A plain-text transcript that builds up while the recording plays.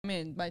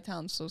my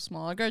town's so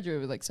small. I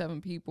graduated with like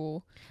 7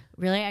 people.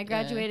 Really? I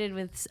graduated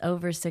with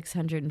over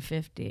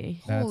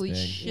 650. Holy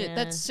shit. Yeah.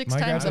 That's 6 My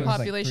times the graduate was like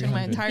population of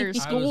my 300. entire I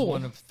was school.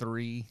 one of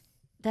 3.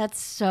 That's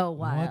so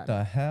wild. What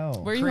the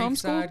hell? Were you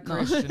Creekside homeschooled? No.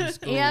 Christian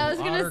School. Yeah, I was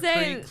gonna Otter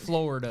say- Creek,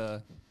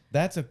 Florida.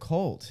 That's a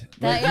cult.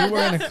 That- You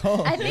were in a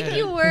cult. I think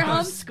you were I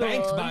was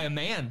spanked homeschooled. by a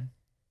man.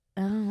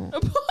 Oh.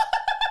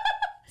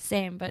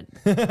 Same, but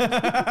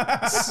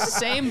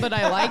Same, but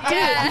I liked it.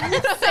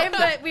 yeah, same,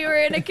 but we were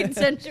in a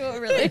consensual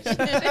relationship.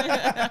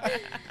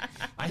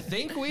 I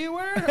think we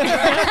were.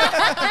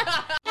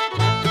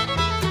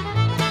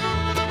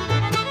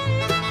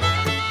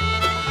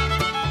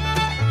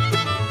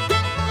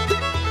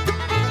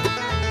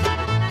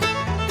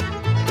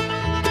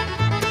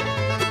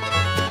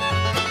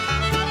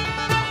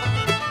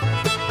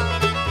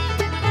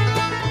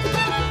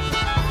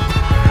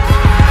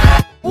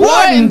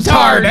 What in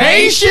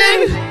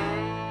tardation?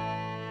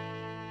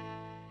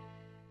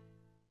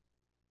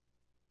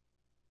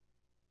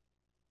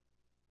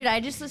 Dude, I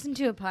just listened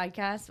to a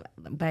podcast.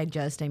 By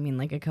just, I mean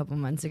like a couple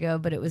months ago,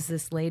 but it was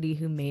this lady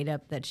who made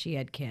up that she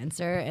had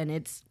cancer, and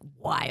it's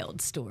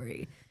wild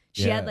story.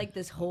 She had like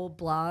this whole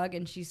blog,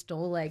 and she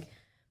stole like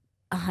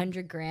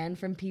 $100,000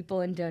 from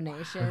people in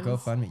donations.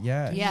 GoFundMe.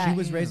 Yeah. Yeah. She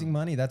was raising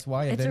money. That's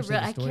why It's a eventually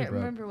real. the I story can't broke.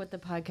 remember what the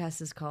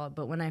podcast is called,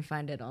 but when I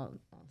find it, I'll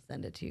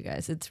send it to you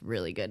guys. It's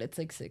really good. It's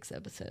like 6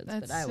 episodes.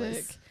 That's but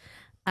sick.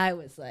 I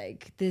was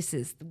like, this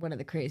is one of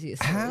the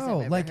craziest stories How?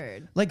 I've ever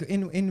heard. Like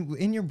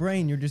in your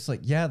brain, you're just like,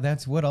 yeah,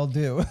 that's what I'll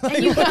do.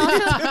 And you can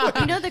also,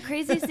 you know, the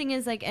craziest thing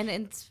is like, and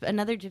it's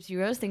another Gypsy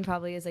Rose thing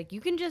probably is like, you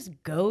can just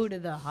go to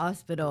the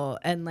hospital,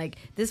 and like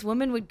this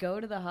woman would go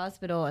to the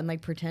hospital and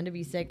like pretend to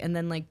be sick and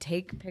then like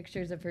take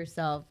pictures of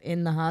herself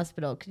in the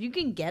hospital because you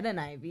can get an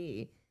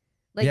IV.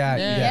 Like yeah, you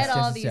can yes, get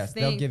all yes, these yes.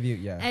 things. They'll give you,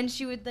 yeah. And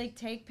she would like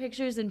take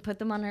pictures and put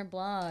them on her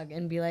blog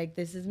and be like,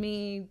 "This is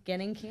me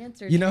getting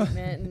cancer You know,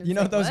 treatment." And you it's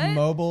know like, those what?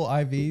 mobile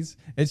IVs?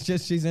 It's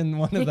just she's in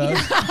one of those.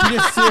 You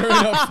just see her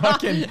in a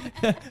fucking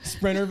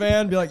Sprinter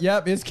van, be like,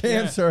 "Yep, it's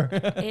cancer."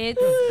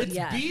 It's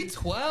yeah.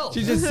 B12.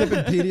 She's just sipping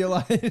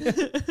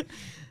Pedialyte.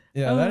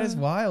 Yeah, that is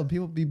wild.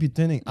 People be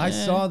pretending. I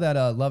saw that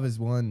Love Is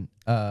One.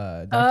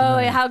 Oh,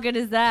 documentary. how good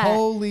is that?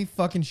 Holy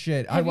fucking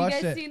shit! I Have you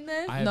watched guys it. seen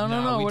this? I have No,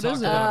 not. We what talked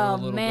is it? about it a Oh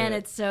little man, bit.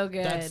 it's so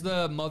good. That's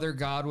the Mother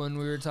Godwin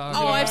we were talking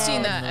Oh, about. I've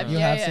seen that. You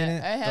yeah, have seen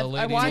it? I have. The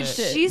I lady watched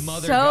that- it. She's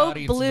Mother so God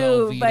eats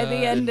blue by the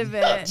Velveeta end of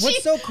it.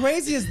 What's so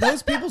crazy is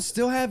those people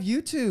still have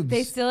YouTubes.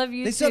 They still have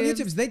YouTube. They still have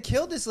YouTubes. They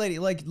killed this lady.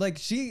 Like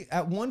she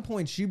at one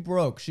point she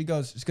broke. She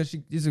goes because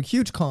she is a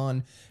huge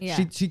con.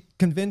 Yeah. She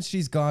convinced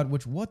she's God.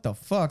 Which what the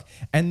fuck?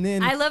 And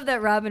then I love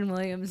that Robin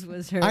Williams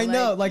was her. I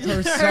know, like her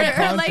her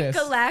subconscious, like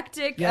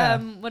galactic, Yeah.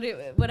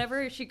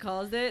 whatever she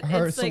calls it.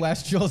 her it's like,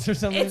 celestials or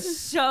something. it's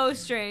so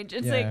strange.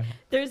 It's Yeah. like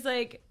there's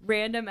like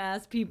random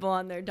ass people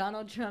on there.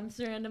 Donald Trump's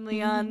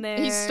randomly on there.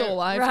 He's still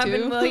alive,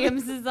 Robin too.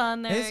 Williams is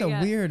on there. It's a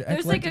weird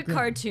There's like a eclectic group.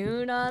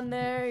 cartoon on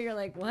there. You're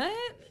like, what?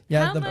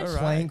 Yeah, How the much?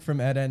 plank from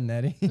Ed, Edd and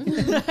Eddy.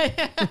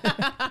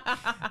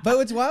 But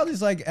what's wild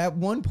is like at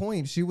one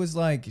point she was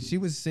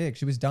sick.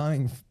 She was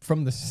dying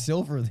from the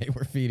silver they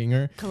were feeding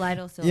her.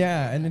 Colloidal silver.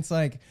 Yeah, and it's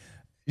like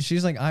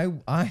she's like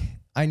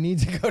I need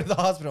to go to the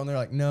hospital, and they're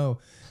like, no,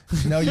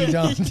 you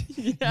don't.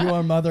 You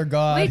are Mother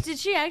God. Wait, did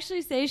she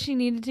actually say she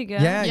needed to go?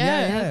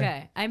 yeah.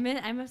 Okay,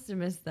 I must have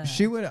missed that.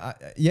 She would,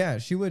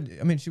 she would.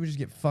 I mean, she would just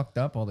get fucked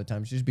up all the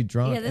time. She'd just be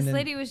drunk. Yeah, this and then,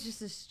 lady was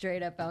just a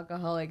straight up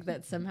alcoholic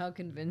that somehow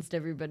convinced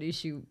everybody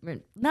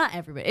not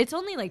everybody. It's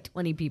only like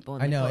 20 people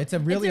in I the know, cult. it's a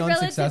really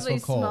unsuccessful relatively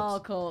cult. small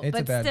cult, It's a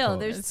but bad still, cult.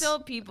 there's still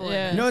people in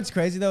yeah. it. You know what's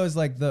crazy though is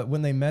like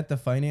when they met the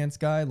finance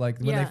guy, like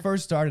when Yeah. they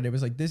first started, it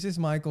was like, this is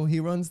Michael, he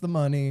runs the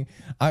money.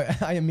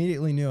 I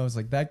immediately knew, I was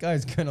like, that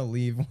guy's gonna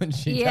leave when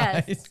she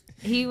Yes. dies.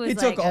 He was He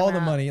like, took all I'm the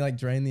out. money, like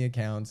drained the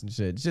accounts and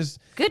shit. It's just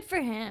Good for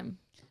him.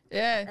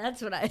 Yeah.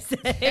 That's what I say.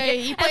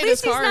 Hey, he At played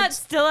least his he's not cards.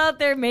 still out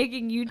there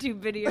making YouTube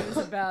videos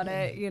about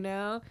it, you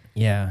know?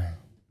 yeah.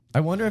 I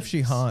wonder if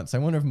she haunts. I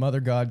wonder if Mother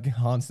God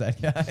haunts that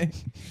guy.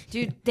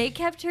 Dude, they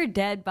kept her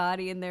dead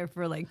body in there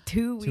for like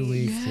 2 weeks. 2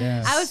 weeks,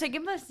 yeah. I was like,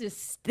 it must have.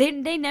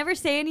 They never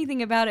say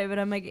anything about it, but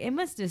I'm like, it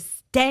must have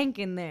stank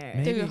in there.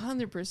 Maybe. Dude,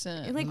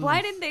 100%. Like,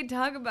 why didn't they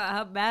talk about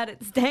how bad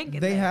it stank in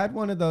They there? had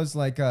one of those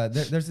like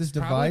there's this device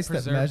that Probably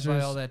preserved by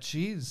measures all that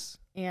cheese.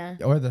 Yeah.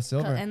 or the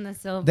silver. And the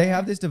silver. They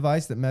have this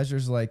device that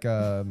measures like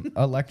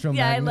electromagnetism.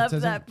 Yeah, I love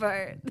that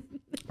part.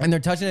 And they're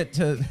touching it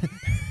to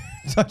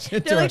touching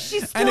it They're to like, her,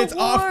 "She's and still it's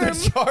off warm."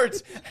 the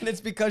charts, and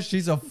it's because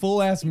she's a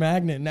full ass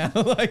magnet now.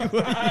 Like,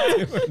 what are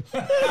you doing?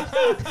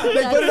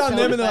 They put it on so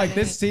them, and they're like,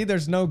 funny. "This, see,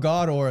 there's no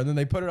God ore," and then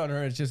they put it on her,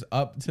 and it's just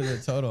up to the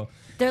total.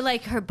 They're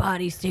like, her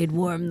body stayed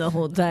warm the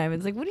whole time.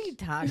 It's like, what are you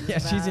talking Yeah,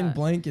 about? she's in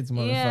blankets,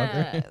 motherfucker.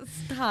 Yeah,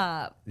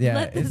 stop. Yeah,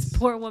 Let this it's-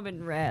 poor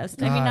woman rest.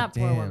 I mean, God not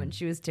poor damn. woman.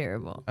 She was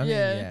terrible. I mean,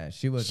 Yeah. yeah,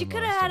 she was. She a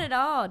could have had monster. it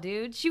all,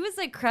 dude. She was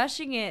like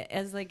crushing it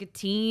as like a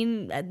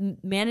teen,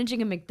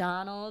 managing a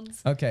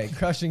McDonald's. Okay,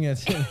 crushing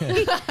it.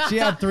 She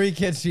had 3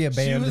 kids. She She was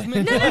abandoned.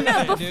 meant No, to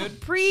no, be,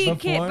 dude.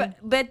 pre-kid, Before?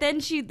 but then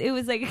it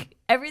was like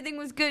everything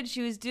was good.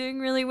 She was doing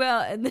really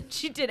well, and then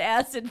she did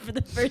acid for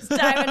the first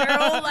time, and her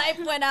whole life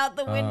went out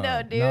the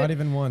window, dude. Not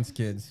even once,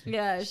 kids.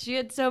 Yeah, she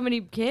had so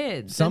many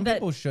kids. Some and that-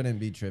 people shouldn't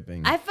be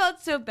tripping. I felt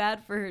so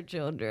bad for her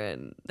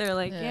children. They're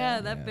like,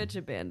 yeah, that Yeah. bitch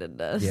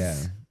abandoned us.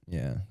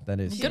 yeah, that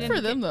is. Good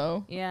for them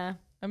though. Yeah.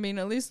 I mean,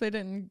 at least they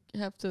didn't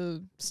have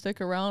to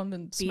stick around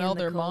and Be smell in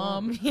the their cold.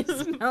 mom.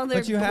 Smell their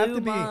But you have blue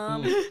to be-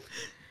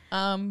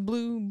 mom.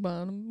 Blue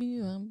bottom.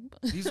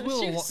 These She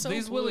was so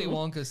Willy blue.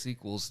 Wonka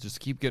sequels just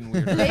keep getting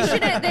weirder.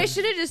 They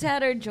should have just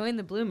had her join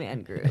the Blue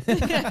Man group.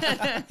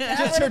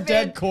 Just her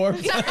dead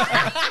corpse.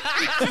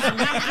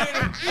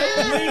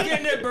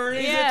 Weekend at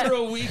Bernie's Yeah. after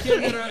a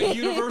weekend at a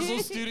Universal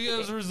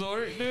Studios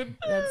resort, dude.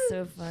 That's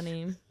so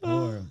funny.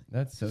 Poor.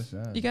 That's so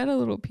sad. You got a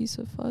little piece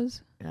of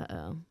fuzz.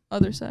 Uh-oh.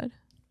 Other side.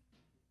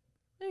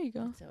 There you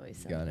go. It's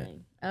always Got something.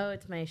 it. Oh,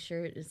 it's my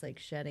shirt is like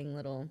shedding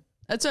little.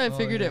 That's what I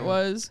figured it yeah.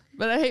 was.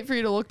 But I hate for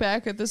you to look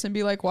back at this and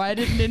be like, why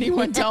didn't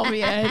anyone tell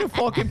me I had a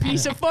fucking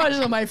piece of fuzz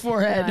on my No, I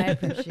forehead?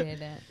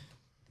 appreciate it.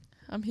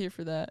 I'm here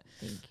for that.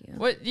 Thank you.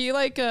 What do you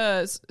like?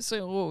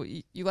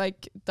 You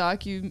like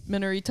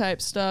documentary type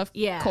stuff?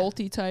 Yeah.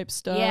 Culty type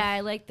stuff? Yeah,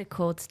 I like the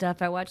cult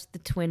stuff. I watched The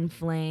Twin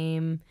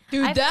Flame.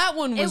 Dude, that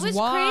one It was was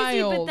wild.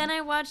 crazy, but then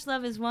I watched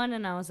Love Is One,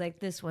 and I was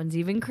like, this one's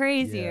even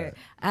crazier.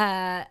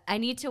 I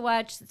need to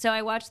watch. So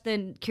I watched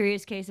The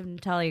Curious Case of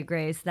Natalia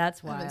Grace.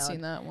 That's I wild. haven't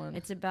seen that one.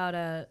 It's about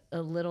a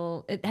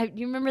little.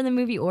 You remember the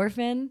movie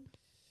Orphan?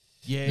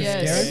 Yeah,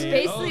 Yes. It's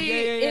basically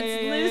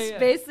it's loose,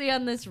 basically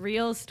on this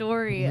real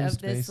story Loose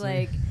of this Basely.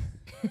 like.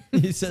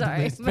 You said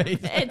Sorry, loose but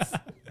Basely.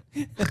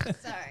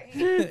 it's sorry.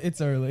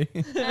 It's early.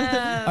 All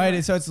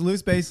right, so it's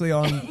loose basically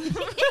on.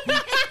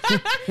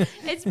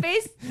 It's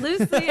based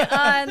loosely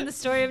on the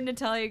story of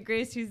Natalia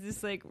Grace, who's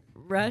this like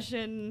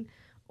Russian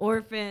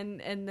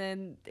orphan, and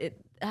then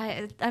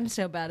I'm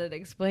so bad at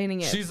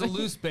explaining it. She's a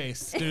loose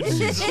base, dude.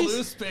 She's a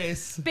loose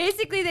base.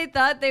 Basically, they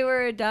thought they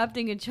were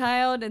adopting a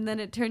child, and then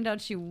it turned out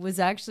she was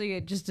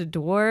actually just a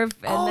dwarf.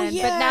 And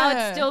but now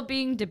it's still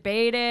being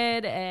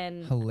debated,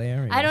 and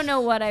Hilarious. I don't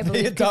know what I They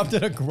believe.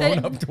 adopted a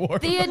grown-up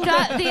dwarf. The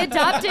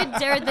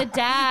adopted or the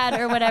dad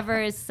or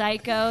whatever is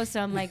psycho,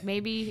 so I'm like,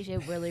 maybe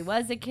it really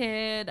was a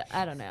kid.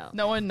 I don't know.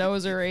 No one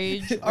knows her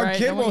age. Our right?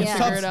 kid No one won't can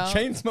stop figure it out.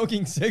 chain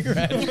smoking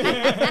cigarettes.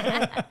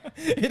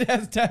 It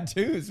has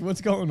tattoos.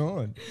 What's going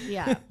on?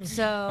 Yeah. Our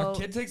So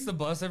kid takes the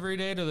bus every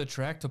day to the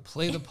track to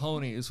play the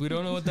ponies. We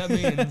don't know what that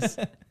means.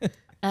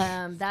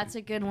 that's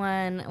a good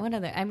one. What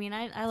other? I mean,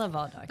 I love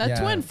all doctors. That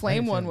Yeah, twin I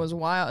flame do one too. was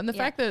wild, and the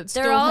fact that it's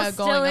They're still all had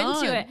still going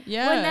into on. it.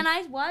 Yeah. Well, and then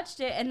I watched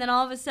it, and then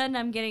all of a sudden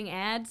I'm getting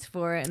ads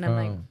for it, and I'm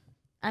like, Oh.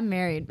 I'm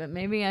married, but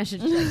maybe I should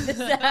check this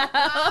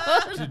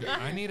out. Dude,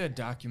 I need a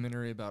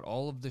documentary about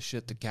all of the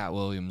shit that Cat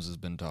Williams has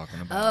been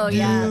talking about. Oh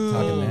yeah. Talking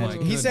Oh,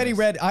 magic. my He said he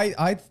goodness.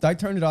 read. I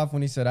turned it off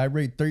when he said I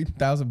read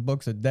 3,000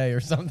 books a day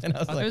or something. I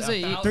was like, was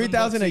a- 1,000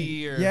 3,000 bucks a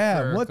year. yeah,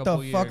 for a what the couple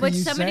fuck years. are Which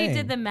you somebody saying?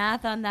 did the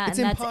math on that, It's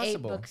and that's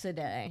impossible. 8 books a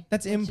day.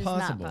 That's which is not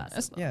impossible.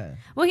 possible. Yeah.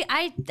 Well,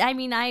 I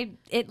mean,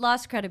 it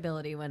lost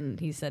credibility when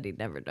he said he'd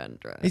never done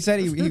drugs. He said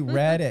he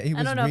read it. He I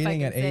was don't know if I reading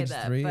can at say age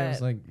that, 3. I was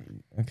but- like,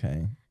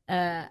 okay.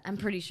 I'm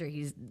pretty sure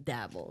he's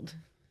dabbled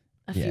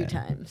a Yeah. few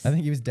times. I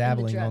think he was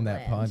dabbling drug on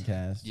that land.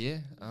 podcast. Yeah,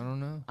 I don't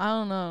know. I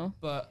don't know.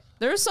 But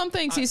There were some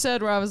things he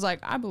said where I was like,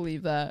 I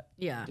believe that.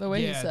 Yeah. The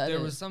way he yeah, said there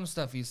it. was some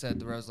stuff he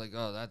said where I was like,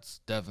 oh, that's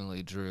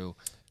definitely true.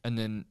 And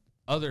then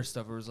other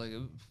stuff where it was like,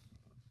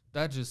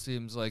 that just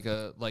seems like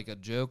a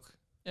joke.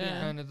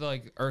 Yeah. Kind of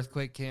like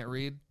Earthquake Can't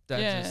Read.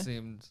 That Yeah. just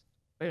seemed,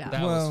 Yeah.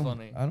 that was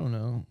funny. I don't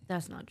know.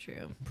 That's not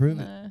true. Prove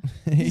Nah.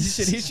 it. he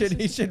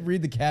should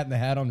read the Cat in the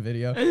Hat on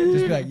video.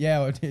 Just be like,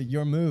 yeah,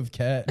 your move,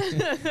 Cat.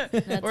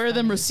 That's Where are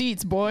them funny.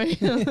 receipts, boy?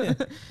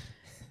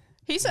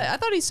 I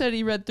thought he said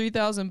he read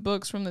 3,000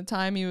 books from the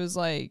time he was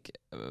like,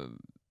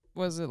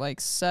 was it like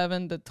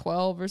 7 to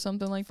 12 or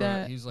something like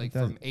that? He's like It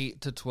does- from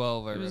 8 to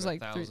 12, I It read was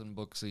like 1,000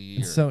 books a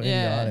year. It's so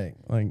Yeah. idiotic.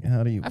 Like,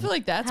 how do you? I feel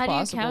like that's How do you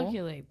possible.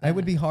 calculate that? it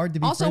would be hard to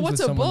be Also, friends what's with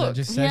a someone that book?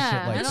 just says Yeah, shit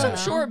I like There's don't that.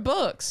 some know. short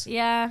books.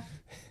 Yeah.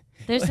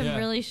 There's some Yeah.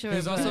 really short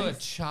He's also a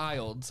books.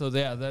 child, so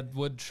yeah, that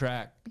would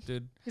track,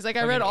 dude. He's like,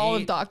 I read all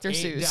of Dr.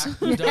 Seuss.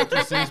 Dr.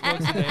 Seuss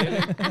books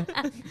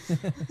a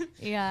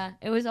day. Yeah,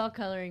 it was all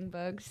coloring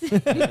books.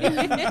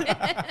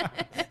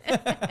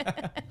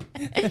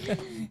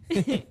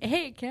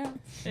 Hey, it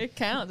counts. It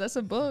counts. That's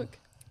a book.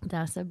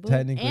 That's a book.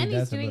 Technically, And he's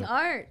that's a doing book.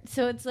 art.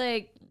 So it's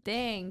like,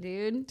 dang,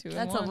 dude. 2 in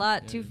That's a 1.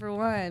 lot. 2 for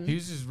 1. He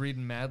was just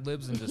reading Mad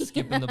Libs and just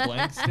skipping the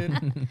blanks,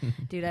 dude.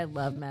 Dude, I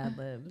love Mad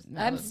Libs.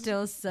 Mad I'm Libs.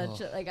 still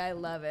such a, like, I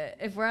love it.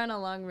 If we're on a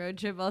long road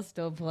trip, I'll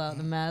still pull out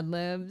the Mad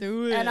Libs.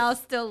 Do it. And I'll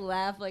still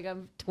laugh like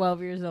I'm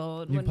 12 years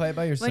old. You play it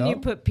by yourself? When you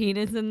put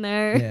penis in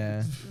there.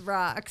 Yeah.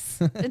 Rocks.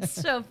 It's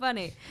so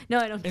funny. No,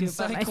 I don't do it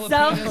by Encyclopedia.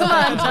 myself. Come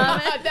on,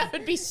 Thomas. That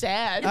would be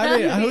sad. I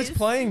mean, who's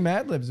playing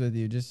Mad Libs with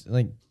you? Just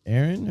like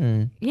Aaron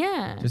or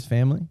Yeah. just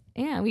family?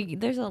 Yeah,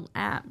 there's an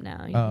app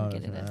now. You Oh,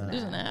 can get it there's as an an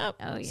There's an app.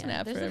 Oh There's yeah, an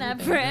app there's for an app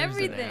everything. for There's an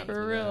everything. app For that,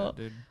 real.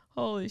 dude.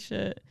 Holy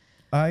shit.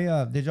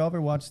 I did y'all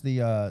ever watch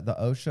the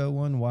O Show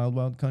one, Wild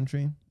Wild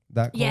Country,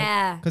 That cult?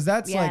 Yeah. Because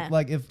that's Yeah.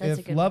 like if That's a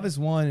if good Love one. Is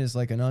One is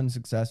like an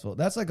unsuccessful,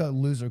 that's like a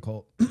loser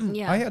cult.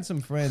 Yeah. I had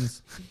some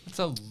friends. It's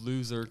a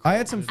loser. I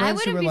had some cult. I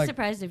friends who wouldn't were be like,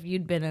 surprised if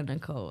you'd been in a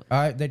cult.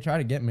 they try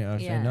to get me. I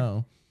say Yeah.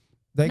 no.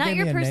 They Not gave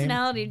your me a name.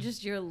 personality,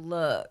 just your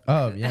look.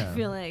 Oh, yeah. I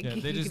feel like Yeah, they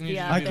you just could need be you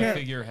out to be the there.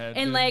 figurehead.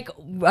 In dude. like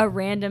a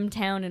random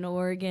town in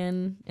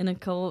Oregon in a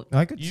cult.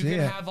 I could You see can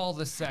it. have all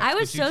the sex. I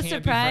was but you so can't Be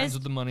friends surprised.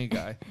 with the money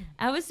guy.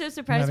 I was so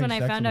surprised having when I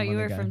sex found with out a you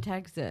were money from guy.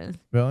 Texas.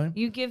 Really?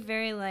 You give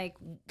very like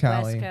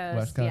Cali,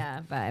 West Coast,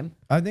 yeah, vibe.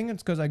 I think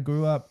it's because I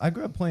grew up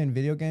playing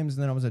video games,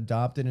 and then I was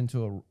adopted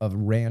into a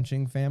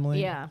ranching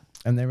family. Yeah.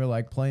 And they were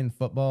like playing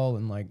football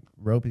and like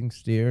roping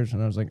steers,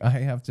 and I was like, I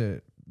have to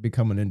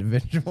become an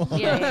individual.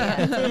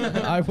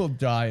 Yeah. I will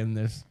die in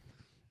this.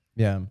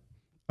 Yeah.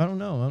 I don't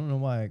know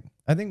why.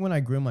 I think when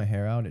I grew my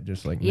hair out, it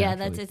just like Yeah,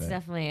 naturally it's fit.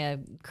 definitely a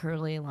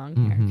curly long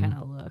hair Mhm. kind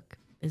of look.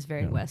 It's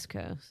very Yeah. West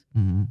Coast.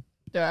 Mhm.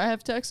 Do I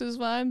have Texas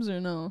vibes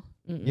or no?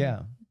 Mm-mm.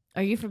 Yeah.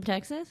 Are you from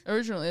Texas?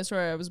 Originally, that's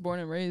where I was born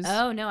and raised.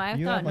 Oh no, I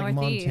You thought have like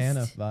Northeast.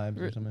 Montana vibes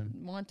or R- something.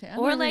 Montana.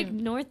 Or like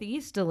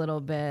Northeast a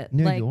little bit.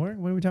 New like, York?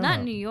 What are we talking Not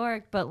about? New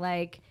York, but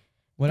like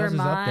What else is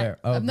up Vermont. there?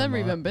 Oh, I've never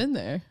Vermont. even been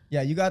there.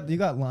 Yeah, you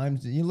got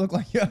limes. You look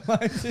like you have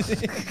limes.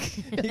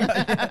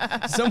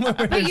 Somewhere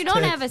where But there's you don't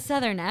tits. have a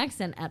southern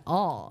accent at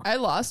all. I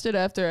lost it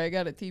after I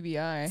got a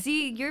TBI.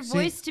 See, your See-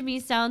 voice to me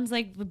sounds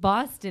like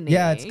Boston.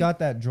 Yeah, it's got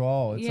that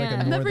drawl. It's like Yeah. a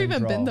I've never northern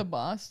even been drawl. to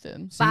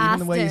Boston. See, even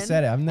the way you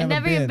said it, I've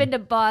never even been to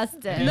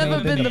Boston. I've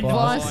Never been to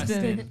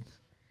Boston.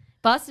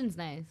 Boston's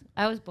nice.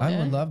 I was born, I Yeah.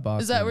 would love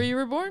Boston. Is that where you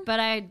were born? but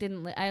I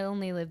didn't. I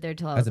only lived there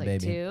till I As was a like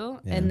baby. 2,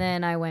 Yeah. and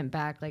then I went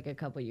back like a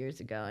couple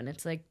years ago, and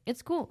it's like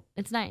it's cool.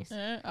 It's nice.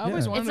 I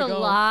always Yeah. wanted It's to a go.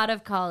 lot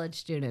of college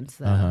students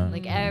though. Uh-huh.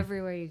 Like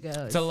everywhere you go.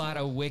 It's a lot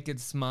of wicked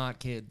smart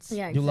kids.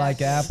 Yeah, You like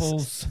exactly.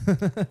 apples?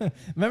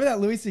 Remember that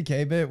Louis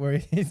C.K. bit where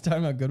he's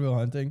talking about Good Will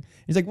Hunting?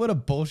 He's like, "What a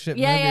bullshit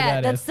Yeah, movie yeah,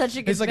 that that's is." such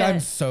a good He's like, bit. "I'm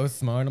so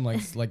smart. I'm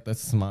like the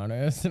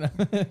smartest."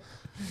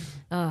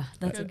 Oh,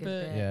 that's a Good good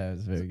bit. bit. Yeah,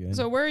 it's very good.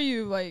 So where are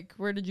you? Like,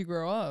 where did you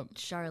grow up?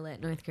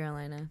 Charlotte, North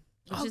Carolina.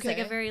 It's just like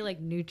Okay. a very like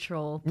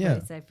neutral Yeah.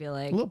 place. I feel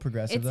like a little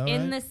progressive it's though,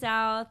 in right? the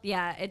South.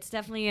 Yeah, it's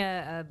definitely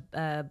a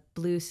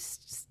blue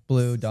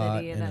Blue city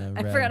dot and and a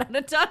I red. forgot how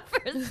to talk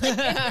for a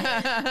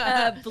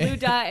second. Blue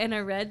dot in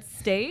a red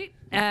state.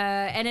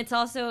 And it's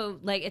also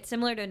like it's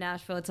similar to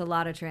Nashville. It's a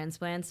lot of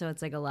transplants, so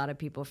it's like a lot of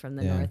people from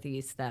the Yeah.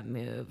 Northeast that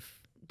move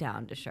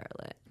down to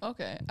Charlotte.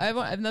 Okay,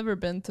 I've never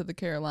been to the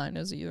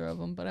Carolinas, either of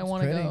them, but I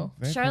want to Pretty, go.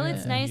 very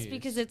Charlotte's pretty. nice Yes.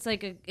 because it's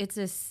like it's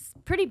a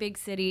pretty big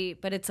city,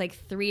 but it's like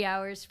 3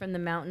 hours from the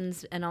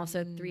mountains and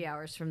also 3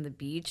 hours from the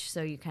beach.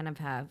 So you kind of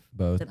have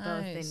Both. the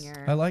both in Nice.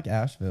 your. I like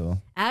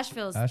Asheville.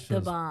 Asheville's the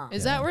Asheville's- bomb.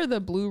 Is that where the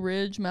Blue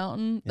Ridge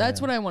Mountain?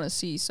 That's Yeah. what I want to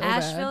see so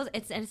Asheville's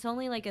bad. it's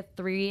only like a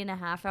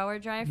 3.5 hour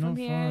drive from Not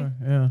here.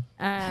 far.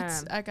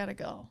 Yeah. I gotta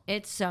go.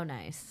 It's so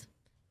nice.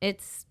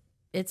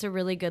 It's a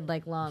really good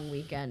like long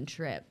weekend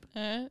trip.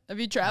 Have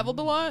you traveled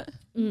a lot?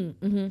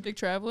 Mm-hmm. Big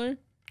traveler?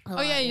 A Oh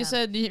lot, yeah, you yeah.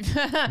 said you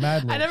Mad I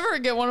libs. never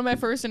forget one of my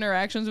first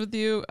interactions with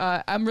you.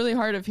 I'm really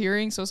hard of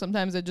hearing, so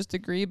sometimes I just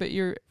agree. But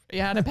you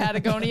had a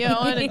Patagonia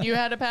on, and you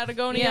had a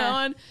Patagonia Yeah.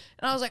 on, and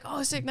I was like,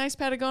 "Oh, sick, nice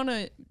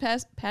Patagonia,"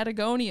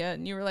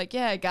 and you were like,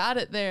 "Yeah, I got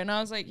it there," and I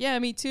was like, "Yeah,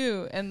 me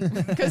too," and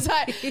because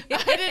I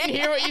didn't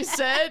hear what you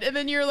said, and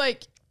then you're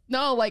like,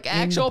 "No, like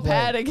actual place.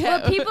 Patagonia."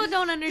 But people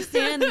don't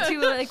understand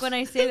too. Like when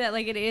I say that,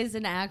 like it is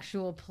an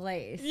actual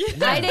place.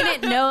 I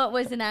didn't know it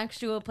was an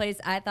actual place.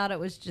 I thought it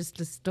was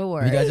just a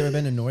store. You guys ever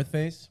been to North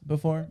Face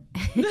before?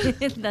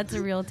 That's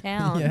a real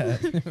town. Yeah.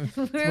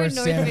 We're where in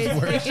North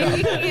Sam's Face.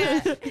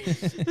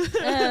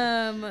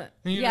 And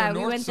you Yeah, know,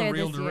 we went North's there the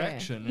real this year.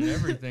 direction and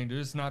everything, dude.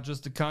 It's not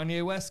just a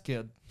Kanye West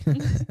kid.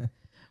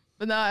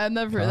 But no, I've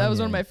never. That was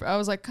one of my. I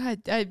was like,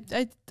 God,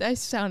 I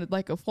sounded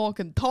like a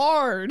fucking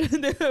tard.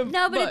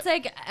 No, but it's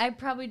like I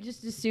probably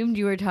just assumed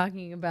you were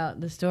talking about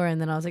the store, and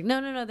then I was like,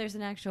 no, there's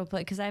an actual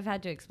place because I've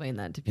had to explain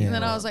that to people. And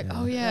then I was like,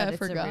 oh yeah, that I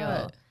it's a forgot.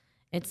 real-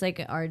 It's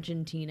like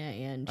Argentina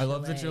and I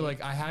love that you're Chile.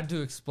 like, I had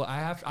to explain.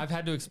 I've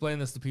had to explain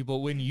this to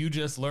people when you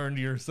just learned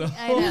yourself.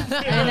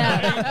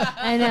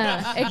 I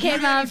know. It You came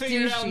didn't out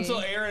figure it out douchey.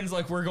 until Aaron's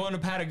like, we're going to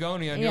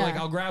Patagonia, and you're Yeah. like,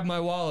 I'll grab my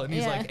wallet, and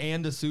he's Yeah. like,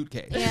 and a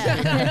suitcase.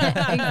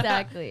 Yeah,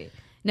 exactly.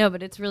 No,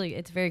 but it's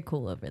very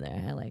cool over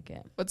there. I like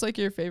it. What's like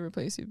your favorite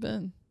place you've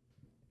been?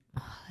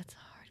 Oh, that's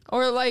hard.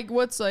 Or like,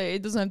 what's like?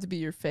 It doesn't have to be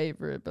your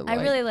favorite, but like,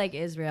 I really like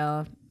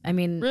Israel. I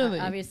mean, Really?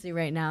 obviously,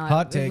 right now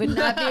Hot it take. would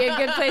not be a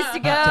good place to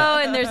go,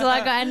 and there's a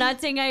lot. I'm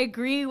not saying I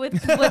agree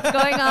with what's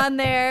going on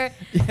there.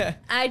 Yeah.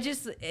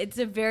 It's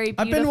a very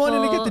I've beautiful. been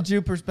wanting to get the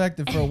Jew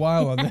perspective for a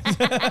while on this.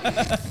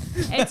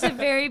 It's a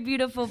very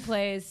beautiful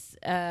place.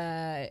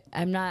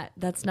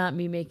 That's not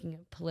me making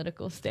a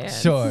political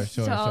stance. Sure,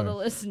 To all sure. the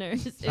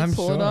listeners, I'm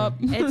pull it sure. up.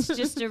 it's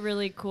just a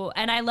really cool,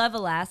 and I love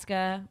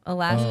Alaska.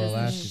 Alaska's the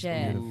Alaska's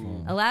shit.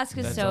 beautiful.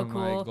 Alaska's That's so one of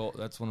my cool.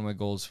 that's one of my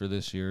goals for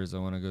this year. Is I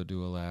want to go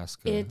do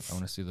Alaska. It's- I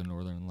want to see the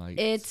Northern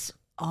Lights. It's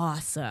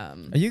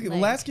awesome. You Like-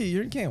 Alaska,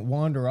 you can't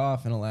wander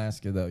off in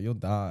Alaska though. You'll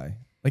die.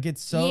 Like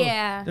it's so.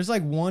 Yeah. There's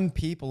like one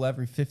people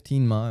every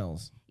 15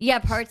 miles. Yeah,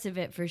 parts of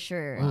it for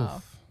sure.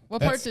 Wow. What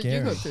That's part did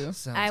you go scary. to?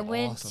 Sounds I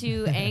went awesome.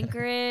 to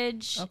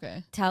Anchorage,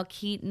 Okay.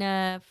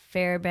 Talkeetna,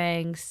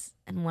 Fairbanks,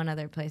 and one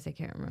other place I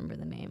can't remember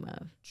the name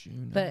of.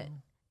 Juneau. But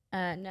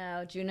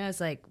no, Juneau's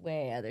like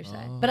way other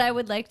side. Oh. But I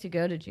would like to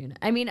go to Juneau.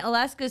 I mean,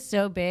 Alaska's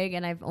so big,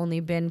 and I've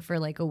only been for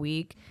like a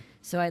week,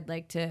 so I'd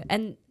like to.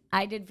 And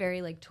I did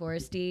very like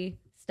touristy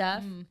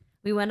stuff.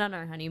 We went on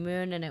our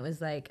honeymoon, and it was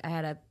like I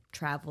had a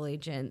travel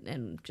agent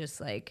and just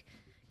like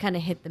kind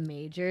of hit the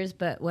majors.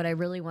 But what I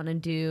really want to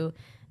do,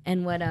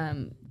 and what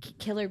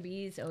Killer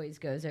Bees always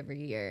goes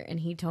every year, and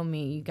he told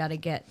me you got to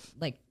get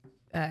like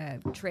a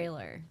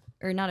trailer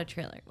or not a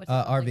trailer, what's it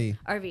called? RV.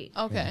 Like, RV,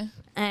 Okay.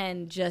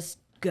 and just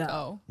go.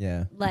 Oh.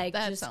 Yeah. Like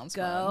That just sounds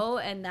go,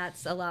 and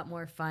that's a lot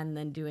more fun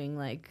than doing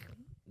like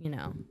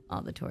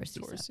all the touristy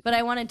Touristy. stuff. But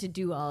I wanted to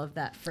do all of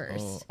that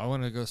first. Oh, I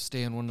want to go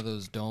stay in one of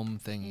those dome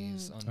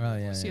thingies. On Oh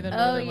yeah. See yeah. the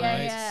Oh Northern yeah,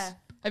 Lights. yeah.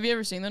 Have you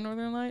ever seen the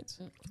Northern Lights?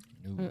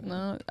 No.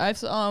 No. I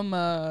saw them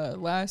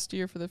last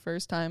year for the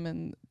first time,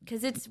 and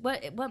Because it's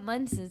what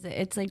months is it?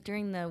 It's like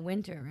during the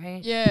winter,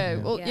 right? yeah,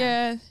 Yeah. well,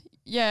 Yeah.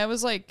 yeah, it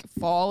was like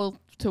fall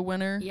to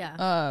winter. Yeah.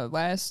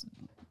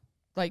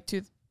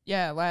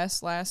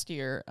 Last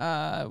year,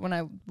 when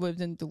I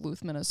lived in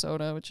Duluth,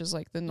 Minnesota, which is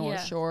like the North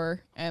Yeah.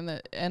 Shore, and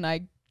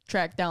I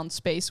tracked down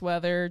space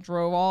weather,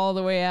 drove all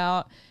the way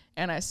out,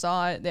 and I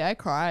saw it. I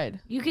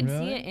cried. You can see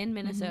Really? it in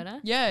Minnesota.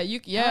 Yeah, I you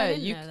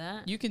didn't know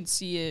that. you can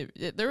see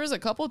it. There was a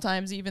couple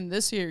times even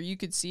this year you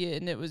could see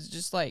it, and it was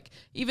just like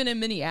even in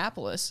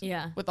Minneapolis,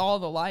 Yeah. with all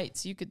the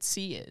lights, you could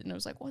see it, and it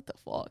was like, what the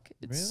fuck?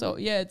 It's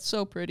it's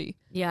so pretty.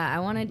 Yeah, I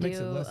want to Makes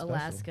it do less special.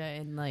 Alaska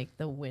in like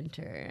the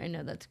winter. I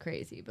know that's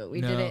crazy, but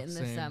we did No, it in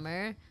the same.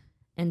 summer,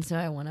 and so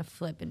I want to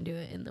flip and do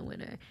it in the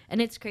winter. And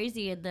it's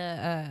crazy in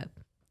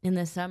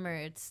the summer.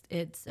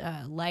 It's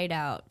light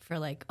out for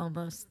like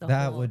almost the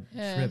That whole. would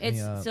Yeah. trip It's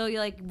me up. so you're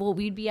like, well,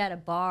 we'd be at a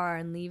bar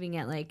and leaving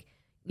at like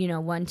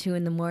 1-2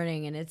 in the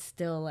morning, and it's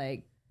still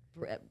like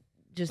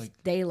just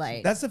Like,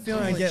 daylight. That's the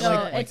feeling I get. so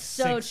Like it's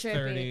so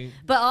 6:30. trippy.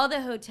 But all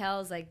the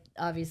hotels, like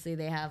obviously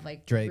they have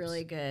like Drapes.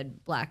 really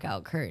good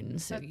blackout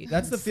curtains. So you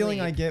that's can the feeling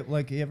I sleep. get.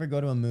 Like you ever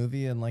go to a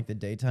movie in like the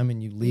daytime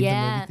and you leave the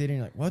Yeah. movie theater and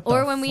you're like, what? Or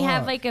the when we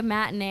have fuck? like a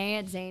matinee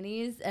at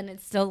Zany's and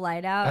it's still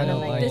light out, I and I'm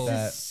don't like, like this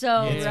that. is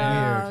so It's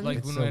wrong. weird. Like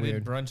It's when so I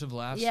weird. did Brunch of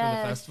Laughs for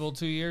Yes. the festival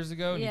 2 years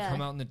ago, and Yeah. you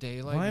come out in the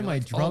daylight. Why and am you're I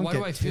like, drunk why do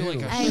at I feel like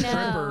 2? a I know.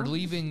 stripper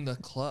leaving the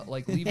club,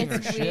 like leaving her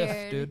It's shift,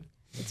 weird. dude?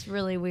 It's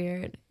really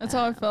weird. That's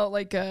how I felt.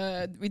 Like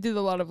we did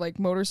a lot of like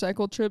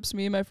motorcycle trips.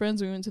 Me and my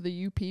friends, we went to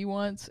the UP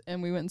once,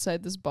 and we went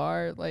inside this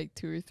bar at like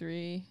 2 or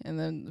 3, and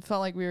then it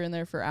felt like we were in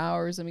there for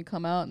hours. And we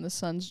come out, and the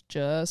sun's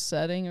just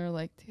setting. And we're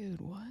like,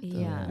 dude, what?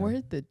 Yeah.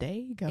 Where'd the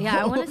day go?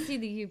 Yeah, I want to see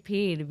the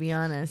UP, to be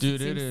honest. Dude,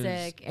 it it seems is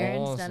sick.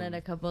 Aaron's done awesome. it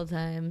a couple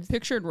times.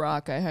 Pictured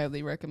Rock, I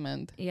highly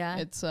recommend. Yeah.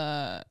 It's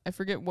I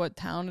forget what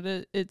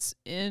town it's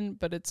in,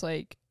 but it's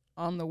like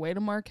on the way to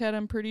Marquette,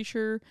 I'm pretty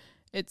sure.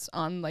 It's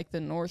on like the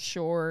North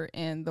Shore,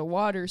 and the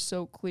water's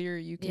so clear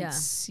you can Yeah.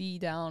 see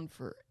down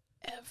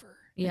forever.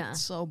 Yeah.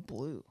 It's so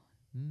blue.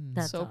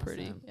 That's so awesome.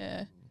 pretty.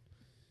 Yeah.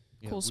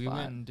 Yeah, Cool we spot.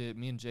 went and did.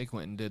 Me and Jake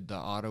went and did the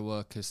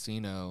Ottawa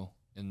Casino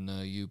in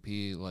the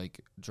UP. Like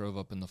drove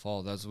up in the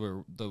fall. That's where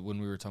when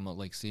we were talking about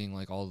like seeing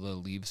like all the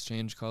leaves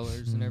change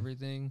colors and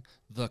everything.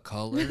 The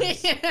colors,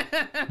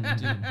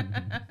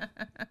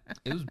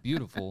 it was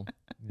beautiful.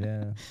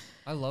 Yeah.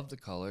 I love the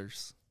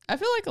colors. I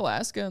feel like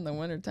Alaska in the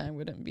wintertime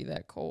wouldn't be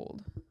that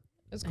cold.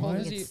 As cold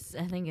as you.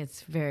 I think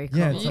it's very cold.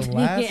 Yeah, it's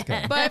Alaska.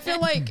 Yeah. But I feel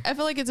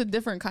like it's a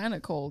different kind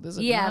of cold, is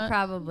it? Yeah, not?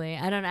 probably.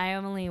 I don't. I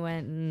only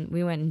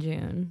we went in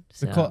June.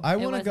 So The cold. I it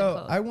want to wasn't go.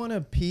 cold. I want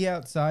to pee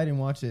outside and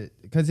watch it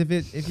because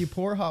if you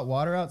pour hot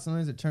water out,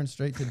 sometimes it turns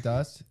straight to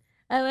dust.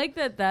 I like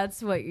that.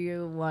 That's what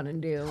you want to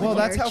do. Well, when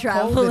that's you're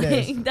how cold it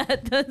is.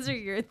 traveling. Those are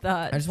your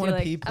thoughts. I just You're wanna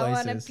like, pee I want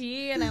to places.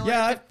 pee and I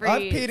Yeah, want to I've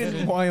freeze. peed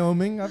in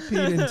Wyoming. I've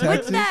peed in Texas.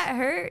 Wouldn't that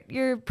hurt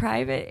your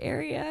private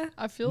area?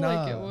 I feel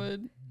like it Nah.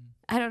 would.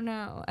 I don't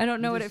know. I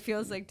don't know what it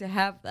feels like to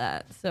have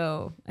that.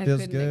 So I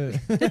Feels couldn't.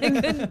 good. I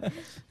couldn't.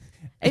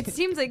 It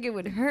seems like it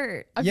would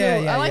hurt. I Yeah,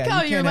 feel, yeah, I like yeah,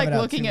 how you you're can't have like it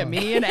out looking too at long.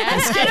 me and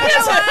asking. I don't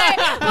know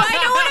why. Well, I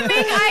don't want to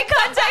make eye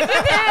contact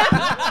with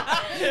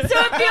him. So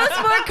it feels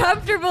more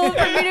comfortable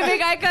for me to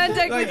make eye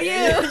contact Like, with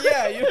you.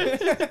 yeah, you.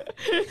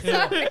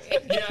 Sorry.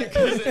 Yeah,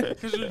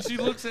 because when she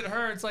looks at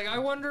her, it's like I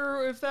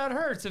wonder if that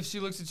hurts. If she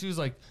looks at you, it's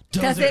like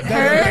Does it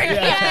hurt?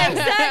 Yeah,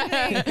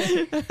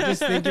 exactly.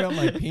 Just thinking about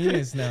my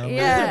penis now. man.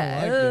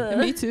 Yeah. I don't like it.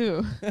 Me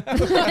too.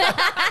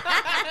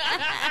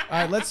 All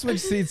right, let's switch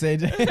seats,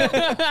 AJ.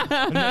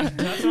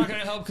 that's not gonna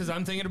help because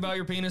I'm thinking about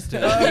your penis too.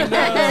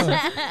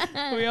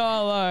 We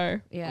all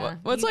are. Yeah.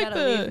 What's you like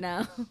gotta leave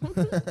now.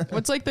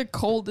 what's like the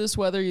coldest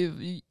weather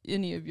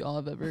any of y'all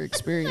have ever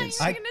experienced?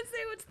 You're gonna say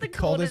what's the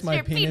Coldest coldest my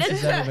your penis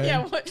has ever been.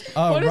 Yeah. What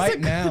Oh, is right the-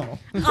 now.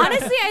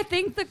 Honestly, I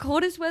think the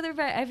coldest weather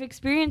I've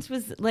experienced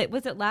was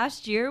it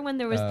last year when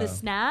there was the Oh.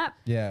 snap?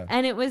 Yeah.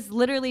 And it was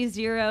literally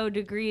 0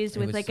 degrees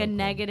with was like so a cold.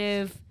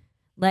 negative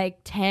like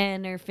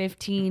 10 or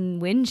 15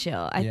 wind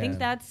chill. I Yeah. think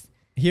that's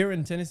Here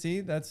in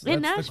Tennessee, that's the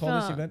In coldest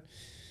Nashville. you've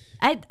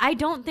been. I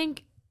don't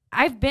think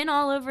I've been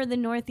all over the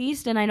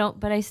Northeast and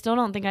but I still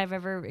don't think I've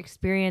ever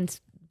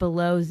experienced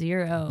below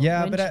zero.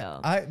 Yeah, wind but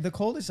chill. I the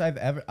coldest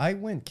I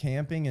went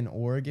camping in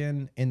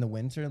Oregon in the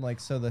winter, like,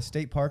 so the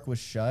state park was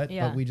shut,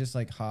 Yeah. but we just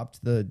like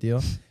hopped the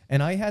deal.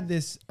 And I had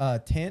this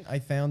tent I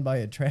found by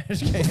a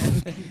trash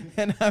can,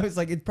 and I was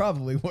like, it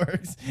probably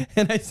works.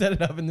 And I set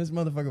it up, and this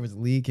motherfucker was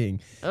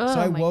leaking. Oh So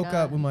I my woke God.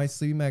 up with my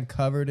sleeping bag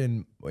covered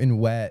in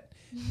wet,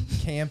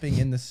 camping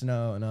in the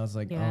snow, and I was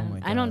like, Yeah, oh my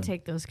God. I don't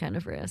take those kind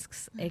of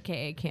risks,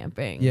 aka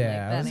camping.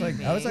 Yeah, that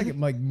ain't I was me.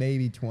 like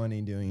maybe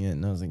 20 doing it,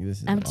 and I was like, this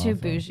is I'm too awful.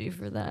 bougie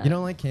for that. You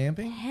don't like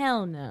camping?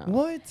 Hell no.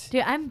 What?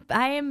 Dude,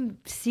 I am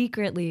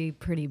secretly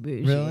pretty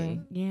bougie. Really?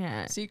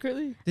 Yeah.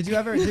 Secretly? Did you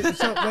ever?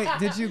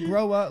 Did you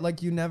grow up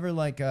like you never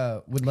like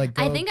would like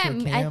go I think to a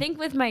I camp think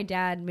with my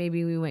dad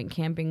maybe we went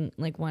camping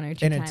like one or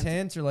two in times. a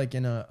tent or like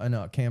in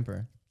a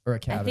camper or a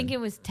cabin? I think it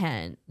was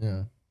tent,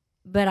 Yeah.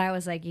 but I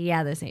was like,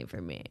 yeah, this ain't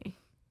for me.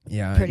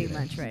 Yeah. Pretty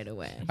much right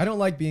away. I don't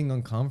like being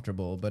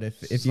uncomfortable, but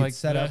if It's you like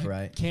set up that.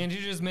 right. Can't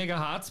you just make a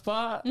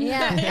hotspot?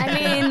 Yeah,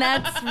 I mean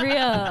that's real.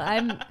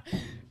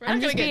 We're I'm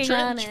not just gonna get being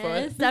trench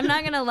honest. foot. I'm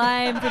not gonna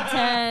lie and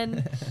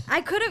pretend.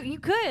 You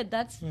could.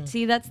 That's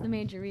the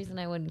major reason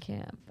I wouldn't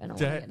camp. I don't want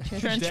to Dad, get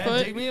trench. Trench Dad,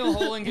 foot? dig me a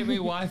hole and give me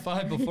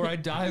Wi-Fi before I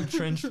die of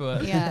trench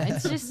foot. Yeah,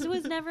 it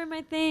was never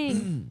my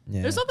thing.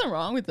 Yeah. There's nothing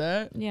wrong with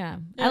that. Yeah.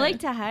 Yeah. I like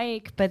to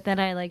hike, but then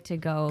I like to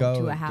go Go to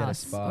a get a house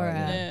spot, or a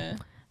Yeah.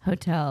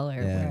 hotel or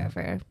Yeah.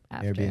 wherever.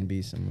 After.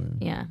 Airbnb somewhere.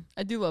 Yeah.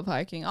 I do love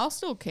hiking. I'll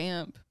still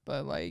camp,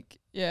 but like,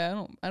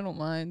 yeah, I don't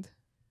mind.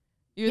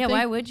 You Yeah. think-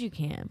 Why would you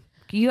camp?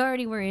 You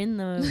already were in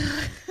the.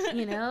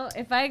 You know,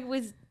 if I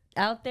was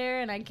out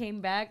there and I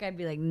came back, I'd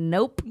be like,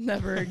 nope.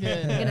 Never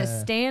again. I'm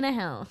gonna stay in a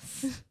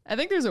house. I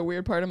think there's a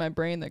weird part of my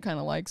brain that kind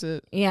of likes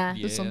it. Yeah. Yeah. The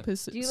Do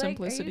you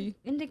simplicity. Are you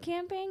into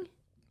camping?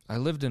 I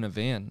lived in a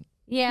van.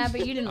 Yeah,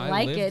 but you didn't I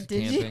like lived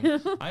it, did camping.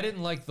 you? I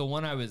didn't like the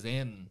one I was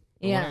in.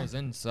 The Yeah. one I was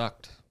in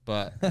sucked,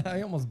 but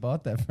I almost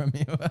bought that from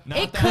you. not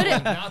It that could've-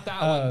 one. Not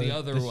that one. The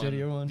other the one.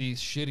 shittier one? The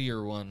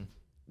shittier one.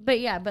 But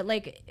yeah, but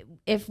like,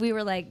 if we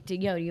were like,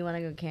 yo, do you want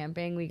to go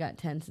camping? We got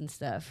tents and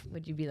stuff.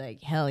 Would you be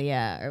like, hell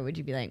yeah? Or would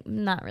you be like,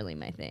 not really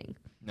my thing?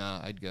 Nah,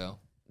 I'd go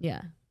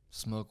Yeah.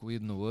 smoke weed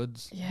in the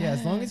woods. Yeah,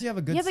 as long as you have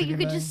a good Yeah, but you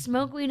sleeping could bag. just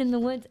smoke weed in the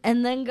woods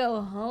and then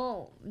go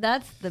home.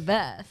 That's the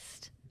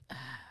best. But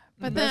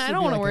The then best I would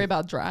don't be want to like worry a-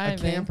 about A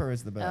driving. camper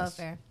is the best.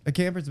 fair. A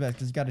camper's the best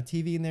because you got a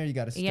TV in there, you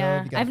got a stove,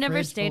 Yeah, you got I've a never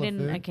fridge stayed full of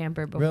in a food.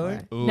 camper before. Really?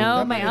 Ooh. No,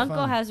 That might my be uncle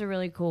fun. has a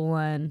really cool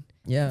one.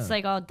 Yeah. It's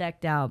like all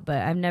decked out,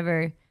 but I've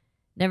never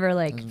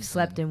like Sounds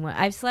slept fun. in one.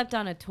 I've slept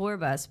on a tour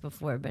bus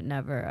before, but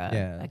never a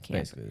camper.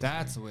 basically.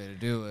 That's the way to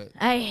do it.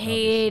 I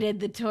hated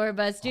the tour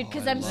bus, dude, Oh,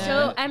 because I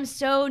love it. I'm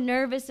so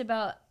nervous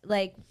about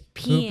like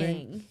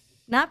peeing.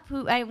 Not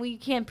poop. We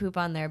can't poop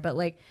on there, but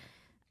like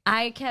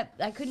I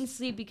couldn't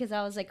sleep because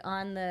I was like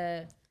on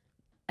the.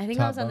 I think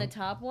I Top was on the bunk?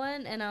 top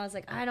one, and I was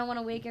like, I don't want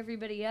to wake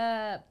everybody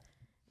up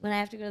when I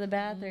have to go to the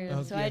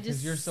bathroom. So yeah, I 'cause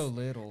just you're so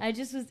little. I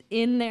just was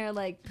in there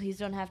like, please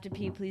don't have to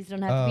pee, please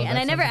don't have to Oh, pee, and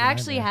that I never sounds like a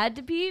actually nightmare. had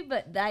to pee,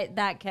 but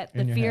that kept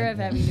the In your fear head, of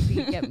yeah. having to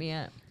pee kept me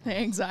up. The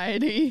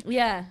anxiety.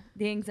 Yeah,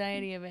 the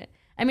anxiety of it.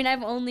 I mean,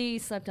 I've only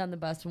slept on the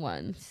bus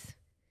once,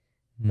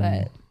 Hmm.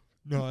 but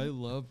No, I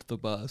loved the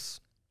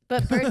bus.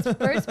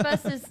 Bert's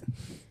bus is.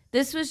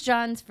 This was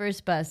John's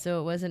first bus, so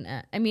it wasn't.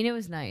 I mean, it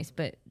was nice,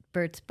 but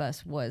Bert's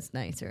bus was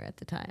nicer at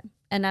the time.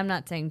 And I'm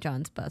not saying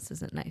John's bus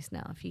isn't nice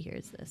now. If he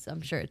hears this,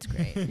 I'm sure it's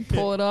great.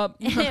 Pull it up.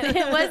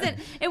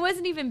 it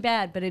wasn't even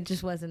bad, but it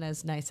just wasn't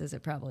as nice as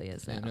it probably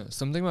is I now. know.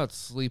 Something about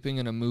sleeping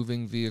in a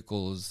moving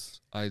vehicle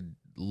is I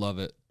love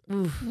it.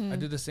 Oof. I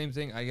did the same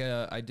thing.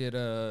 I did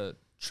a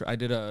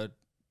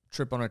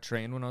trip on a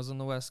train when I was on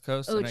the West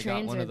Coast, Oh, and I got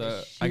trains one are of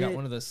the I got shit.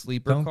 one of the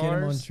sleeper Don't get them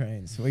on cars.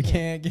 trains. We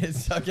can't get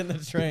stuck in the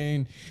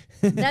train.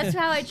 That's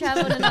how I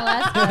traveled in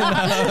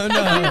Alaska.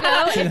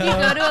 no, If you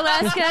go to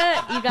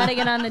Alaska, you gotta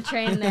get on the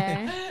train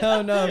there.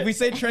 no, no. If we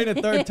say train a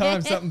third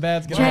time, something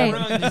bad's gonna Train.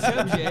 happen. Wrong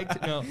the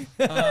subject. No,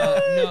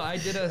 no. I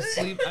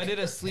did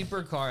a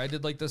sleeper car. I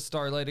did like the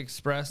Starlight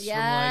Express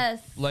Yes.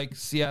 from like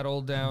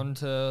Seattle down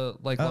to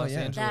like Oh, Los yeah.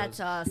 Angeles. That's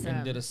awesome.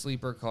 And did a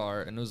sleeper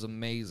car, and it was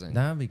amazing.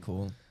 That'd be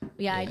cool.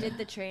 Yeah, I did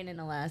the train in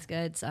Alaska.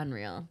 It's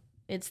unreal.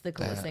 It's the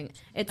coolest That- thing.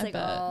 It's I like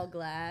bet. all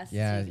glass.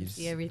 Yeah, so you you can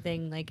see s-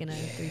 everything like in a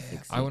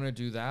 360. I want to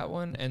do that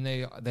one, and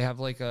they have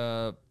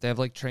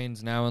like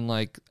trains now in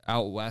like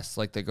out west,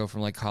 like they go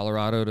from like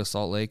Colorado to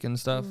Salt Lake and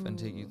stuff, and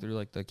take you through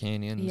like the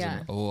canyons.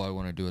 Yeah. And, I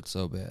want to do it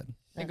so bad.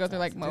 They go through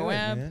like Do it,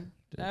 Moab. man.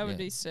 That would Yeah.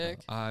 be sick.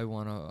 I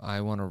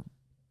wanna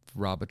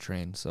rob a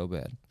train so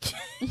bad.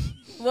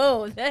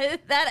 Whoa,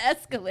 that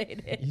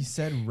escalated. You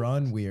said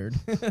run weird.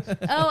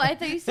 Oh, I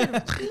thought you said.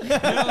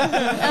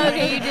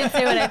 Okay, you did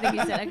say what I think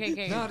you said. Okay,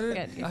 okay, No, dude,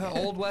 good.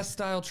 old west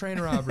style train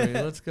robbery.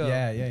 Let's go.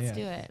 Yeah, yeah, yeah. Let's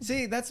do it.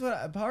 See, that's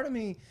what part of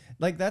me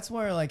like. That's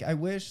where like I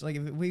wish like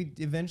if we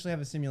eventually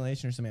have a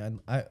simulation or something,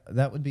 I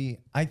that would be.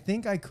 I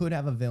think I could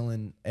have a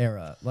villain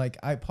era. Like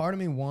part of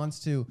me wants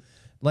to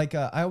Like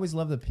I always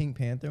loved the Pink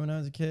Panther when I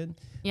was a kid.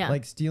 Yeah.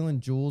 Like stealing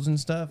jewels and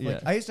stuff. Yeah.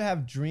 Like I used to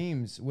have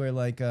dreams where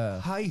like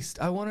Heist.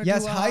 I want to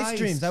yes, do a heist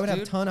dreams. I would have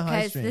a dude. ton of heist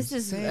Guys, dreams. this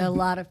is Same. a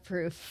lot of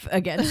proof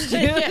against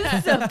you,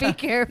 so be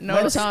careful.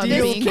 Notice how I'm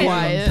steal being kids.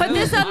 quiet. Put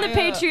this on the I,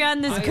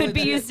 Patreon. This I could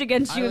be legit- used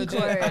against you I in legit-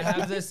 court. I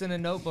have this in a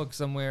notebook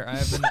somewhere. I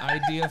have an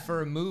idea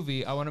for a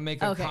movie. I want to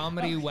make a Okay.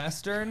 comedy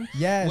western.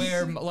 Yes.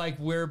 Where like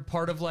we're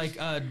part of like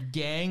a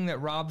gang that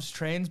robs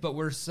trains, but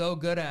we're so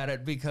good at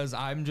it because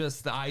I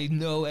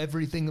know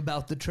everything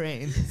about the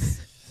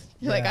trains.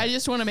 You're like, Yeah. I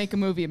just want to make a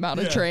movie about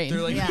a train.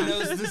 They're like, Yeah. he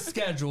knows the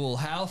schedule,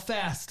 how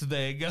fast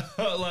they go,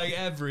 like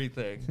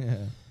everything. Yeah.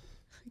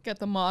 Got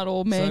the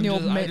model manual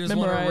I just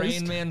want to memorized.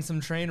 Rain Man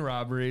some train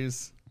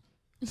robberies.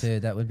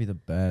 Dude, that would be the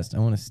best. I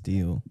want to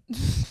steal.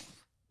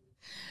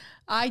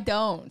 I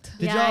don't.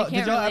 Yeah, I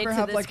can't relate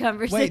to this wait,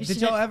 conversation.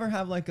 did y'all ever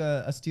have like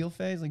a steal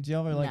phase? Like, did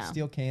y'all ever like No.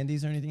 steal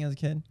candies or anything as a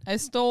kid? I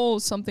stole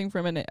something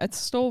from I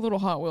stole a little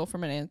Hot Wheel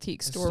from an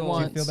antique store stole- Did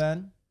once. you feel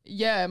bad?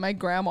 Yeah, my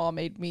grandma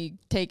made me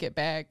take it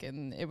back,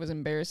 and it was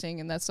embarrassing.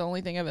 And that's the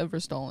only thing I've ever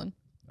stolen.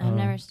 I've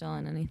never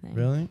stolen anything.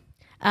 Really?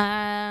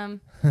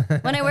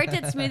 When I worked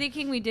at Smoothie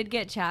King, we did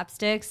get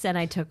chapsticks, and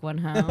I took one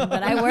home.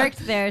 But I worked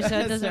there, so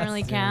it doesn't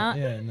really count.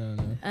 Yeah, no.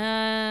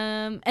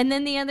 And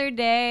then the other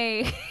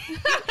day,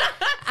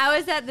 I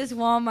was at this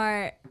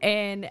Walmart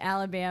in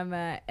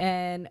Alabama,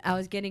 and I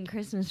was getting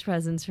Christmas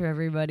presents for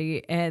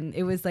everybody, and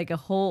it was like a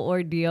whole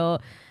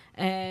ordeal,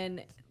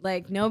 and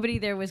like nobody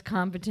there was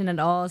competent at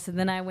all. So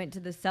then I went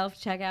to the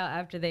self-checkout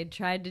after they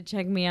tried to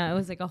check me out. It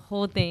was like a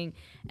whole thing,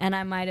 and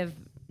I might have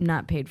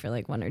not paid for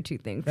like one or two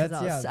things. 'Cause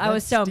I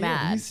was so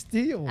mad. You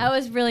steal. I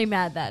was really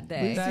mad that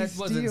day. That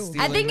wasn't steal. stealing.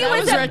 I think it that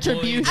was a-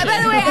 retribution.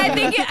 By the way,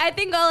 I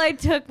think all I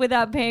took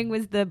without paying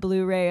was the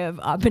Blu-ray of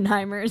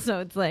Oppenheimer. So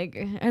it's like,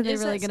 are they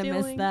Is really that gonna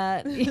miss stealing?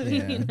 that?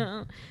 Yeah. You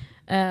know.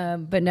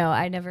 But no,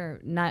 I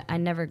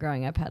never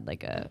growing up had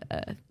like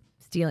a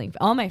stealing.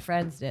 All my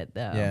friends did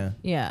though. Yeah.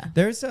 Yeah.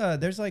 There's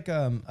like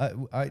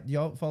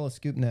y'all follow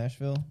Scoop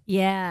Nashville?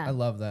 Yeah. I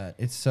love that.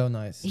 It's so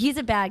nice. He's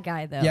a bad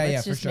guy though. Yeah, Let's yeah,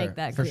 for just sure. make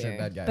that For clear. sure,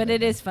 bad guy, But bad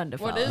it guy. is fun to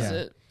follow. What is Yeah.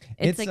 it?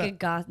 It's It's,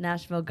 like a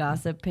Nashville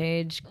gossip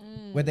page.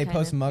 Where they kind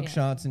post of, yeah.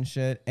 mugshots and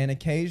shit, and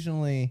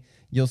occasionally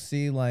you'll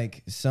see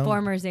like some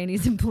Former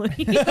Zany's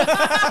employees.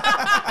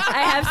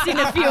 I have seen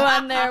a few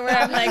on there where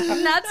I'm like,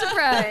 not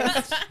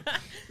surprised.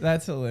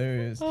 That's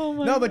hilarious. Oh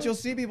my no, but you'll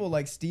see people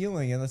like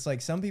stealing, and it's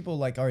like some people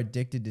like are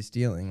addicted to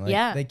stealing. Like,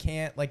 Yeah. they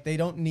can't, like they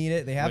don't need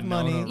it. They have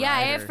Winona money, Ryder. Yeah,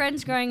 I have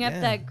friends growing up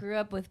Yeah. that grew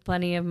up with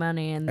plenty of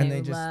money, and they, and they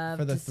would just love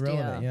for the to thrill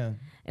steal. of it. Yeah.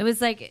 It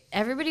was like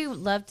everybody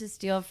loved to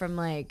steal from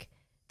like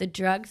the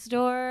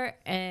drugstore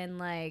and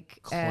like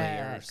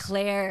Claire's.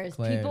 Claire's.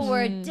 Claire's. People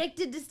were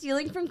addicted to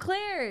stealing from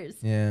Claire's.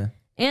 Yeah.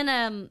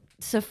 And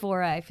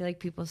Sephora, I feel like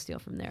people steal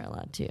from there a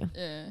lot too.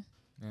 Yeah.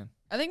 Yeah.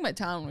 I think my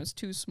town was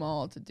too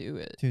small to do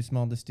it. Too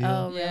small to steal.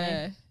 Oh, really?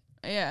 Yeah.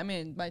 Yeah, I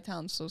mean, my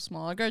town's so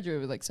small. I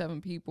graduated with like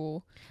 7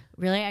 people.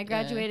 Really? I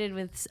graduated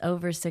with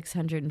over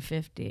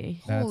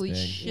 650. That's Holy big.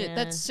 shit. Yeah.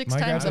 That's 6 My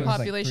times the graduate was, like,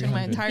 population of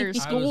my 300. entire I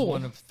was school.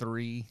 one of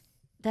 3.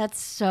 That's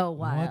so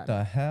wild. What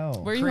the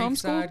hell? Were you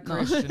Creekside homeschooled? No.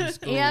 Christian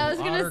School. Yeah, I was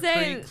gonna Otter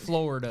say- Creek,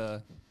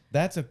 Florida.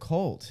 That's a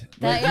cult.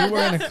 That- Like, you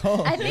were in a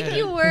cult. I think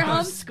you were I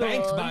was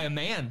spanked homeschooled. by a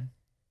man.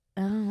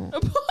 Oh.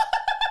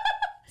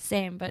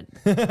 Same, but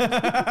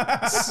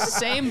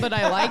Same, but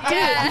I liked it.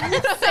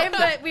 yeah, same,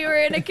 but we were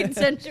in a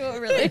consensual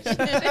relationship.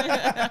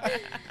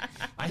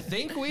 I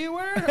think we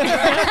were.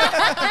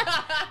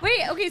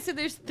 Wait, okay, so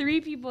there's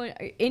 3 people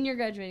in your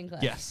graduating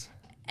class. Yes.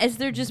 Is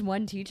there just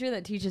one teacher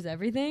that teaches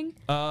everything?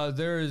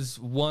 There is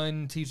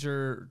one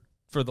teacher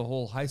for the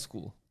whole high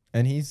school.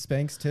 And he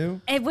spanks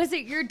too? And was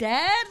it your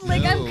dad?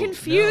 Like, I'm No,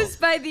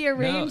 confused no. by the No,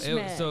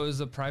 arrangement. so it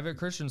was a private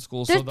Christian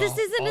school. This, So this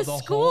isn't a the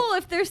school whole-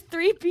 if there's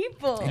 3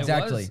 people.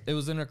 Exactly. It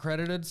was an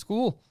accredited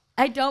school.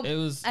 I don't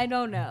It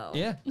know.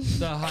 Yeah,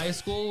 the high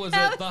school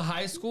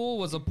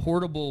was a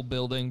portable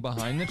building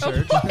behind the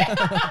church,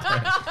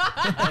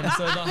 and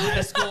so the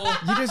high school.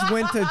 You just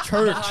went to The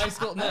church.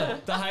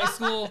 high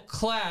school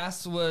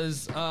class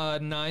was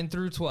 9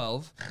 through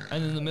 12,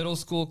 and then the middle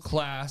school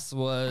class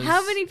was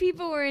How many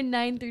people were in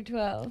 9 through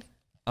 12? Do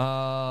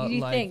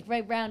you like think?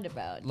 Right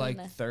roundabout. like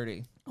doesn't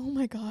 30. Oh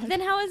my God. it?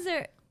 Then how is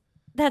there?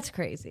 That's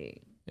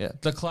crazy. Yeah,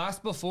 the class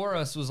before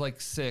us was like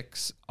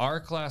 6. Our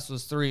class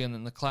was 3, and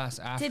then the class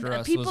after Did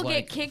us people was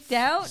like get kicked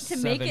out to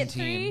make it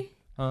 17. 3?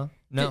 Huh?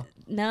 No.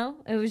 No,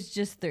 it was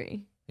just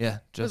 3. Yeah,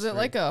 just Was it 3.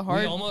 like a hard?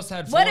 We almost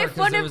had 4 What if because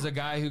one there of- was a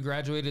guy who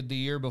graduated the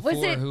year before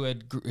it-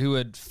 who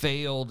had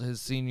failed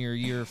his senior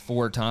year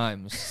 4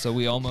 times. So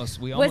we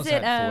almost Was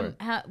it had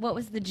 4. what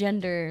was the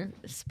gender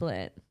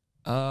split?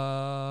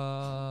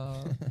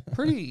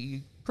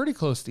 Pretty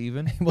close to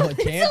even. Well, it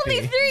can't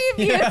Only be. 3 of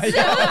you. Yeah, so-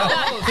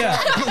 yeah.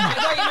 I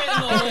thought you meant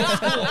in the whole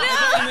school. I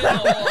thought you meant in the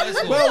whole high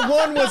school. Well,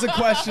 one was a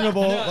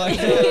questionable. No, like,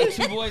 it was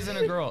 2 boys and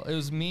a girl. It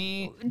was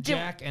me,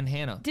 Jack, and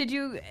Hannah. Did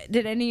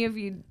any of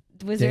you?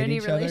 Was there date any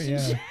each other?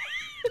 relationship?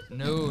 Yeah.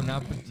 No,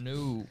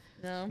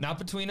 No. not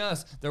between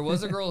us. There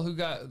was a girl who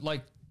got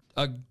like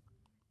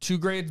 2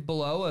 grades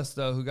below us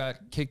though who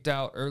got kicked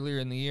out earlier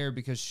in the year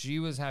because she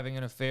was having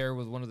an affair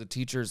with one of the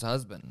teachers'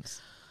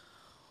 husbands.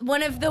 It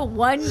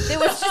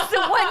was just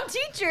the one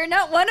teacher,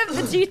 not one of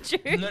the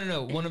teachers.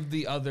 No. One of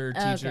the other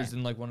teachers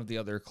in like one of the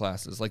other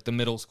classes, like the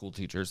middle school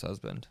teacher's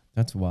husband.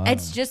 That's wild.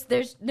 It's just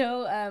there's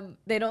no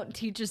they don't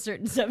teach a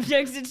certain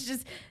subjects. It's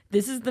just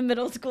this is the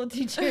middle school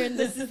teacher and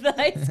this is the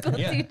high school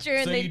teacher.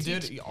 And so they you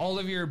did all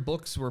of your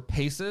books were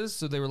paces,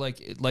 so they were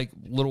like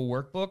little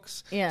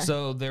workbooks. Yeah.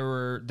 So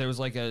there was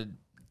like a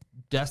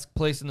desk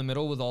place in the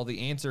middle with all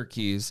the answer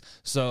keys.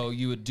 So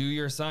you would do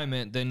your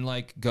assignment, then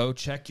like go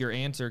check your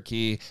answer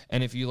key,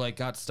 and if you like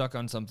got stuck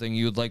on something,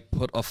 you would like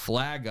put a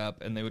flag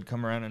up, and they would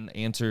come around and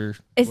answer.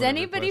 Is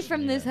anybody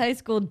from this high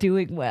school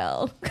doing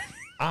well?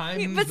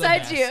 I'm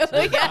besides the you.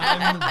 best.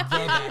 Yeah. I'm the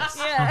best.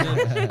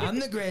 Yeah. I'm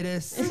the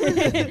greatest.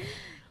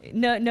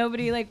 No,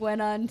 nobody like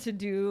went on to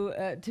do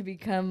to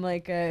become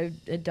like a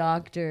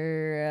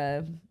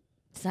doctor,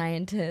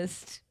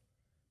 scientist.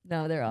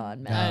 No, they're all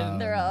on meth.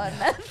 They're all on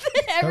meth.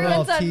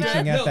 Everyone's on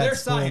meth. No, they're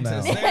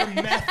scientists. Now. They're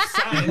meth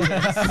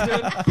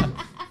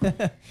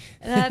scientists.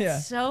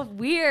 That's so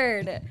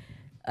weird.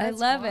 I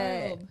love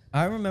it.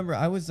 I remember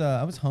I was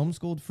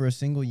homeschooled for a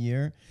single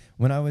year.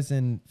 When I was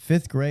in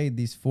 5th grade,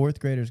 these 4th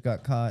graders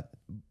got caught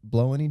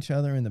blowing each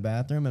other in the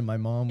bathroom, and my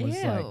mom was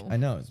like, I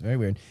know, it's very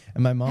weird.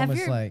 And my mom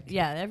was like,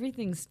 yeah,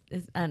 everyth's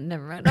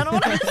never mind. I don't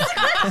want to.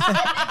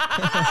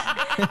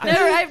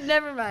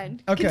 Never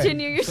mind. Okay.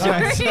 Continue your story.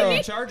 Right,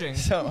 so- Charging.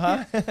 So,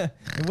 it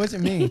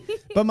wasn't me.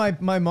 But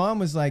my mom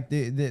was like,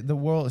 the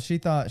world. She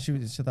thought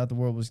the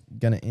world was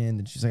gonna end,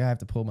 and she's like, I have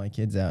to pull my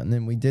kids out. And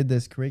then we did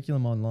this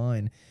curriculum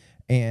online,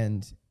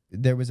 and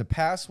there was a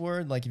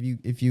password. Like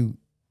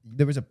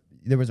there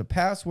was a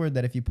password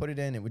that if you put it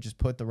in, it would just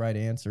put the right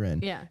answer in.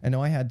 Yeah. And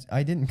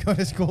I didn't go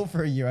to school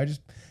for a year.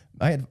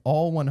 I had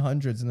all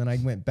 100s, and then I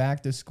went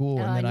back to school,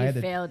 and then I had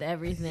failed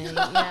everything.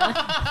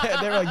 Yeah.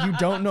 They were like, you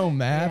don't know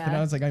math, and Yeah.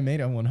 I was like, I made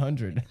a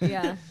 100.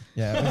 Yeah.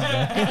 Yeah. It was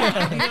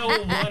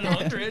bad. No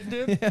 100,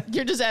 dude.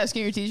 You're just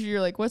asking your teacher. You're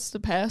like, "What's the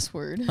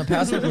password?" My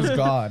password was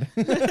God.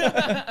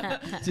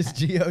 Just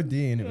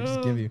G-O-D, and it would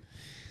just give you.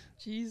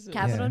 Jesus.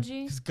 Capital Yeah.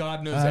 G. Because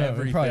God knows I don't know,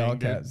 everything. probably all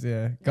dude. caps.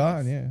 Yeah.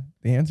 God. Yeah.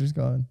 The answer's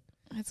God.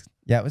 That's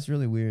Yeah, it was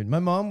really weird. My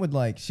mom would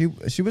like she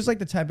was like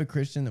the type of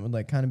Christian that would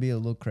like kind of be a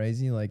little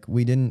crazy. Like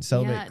we didn't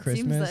celebrate Yeah, it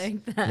Christmas.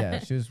 seems like that. Yeah,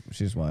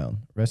 she was wild.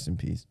 Rest in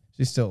peace.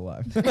 She's still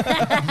alive.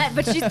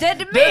 But she's dead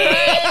to me.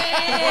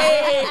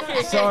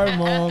 Sorry,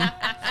 Mom.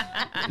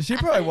 She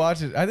probably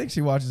watches. I think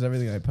she watches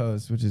everything I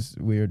post, which is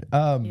weird.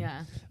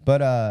 Yeah.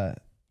 But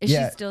Is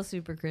yeah. she still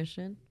super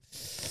Christian?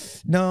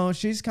 No,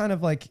 she's kind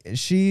of like I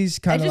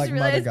like Mother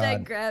realized I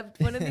God.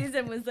 grabbed one of these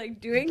and was like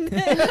doing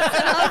this. And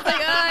I was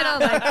like, I don't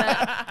like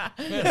that.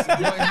 Yes,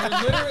 you're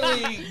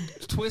literally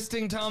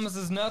twisting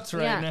Thomas's nuts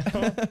right Yeah.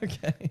 now.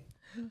 Okay.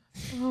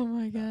 oh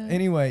my god.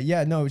 Anyway,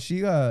 yeah, no,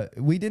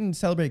 we didn't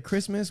celebrate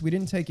Christmas. We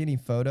didn't take any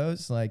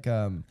photos. Like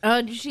Oh,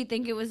 did she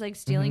think it was like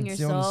stealing your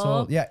stealing the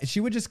soul? Yeah,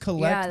 she would just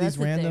collect these that's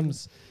the thing.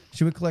 randoms.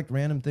 She would collect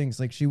random things.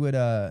 Like she would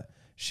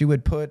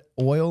put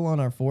oil on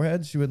our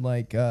foreheads. She would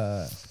like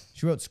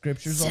she wrote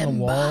scriptures on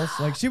the walls.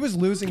 Like she was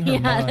losing her Yeah,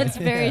 mind. that's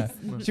very-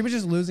 She was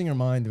just losing her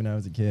mind when I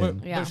was a kid.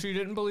 But, Yeah. but she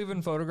didn't believe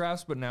in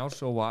photographs, but now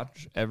she'll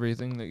watch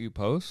everything that you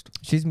post.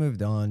 She's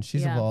moved on.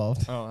 She's Yeah.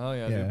 evolved. Oh, hell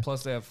yeah. Yeah. Dude.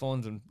 Plus, they have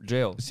phones in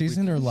jail. She's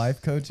in her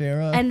life coach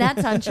era. And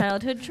that's on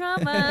childhood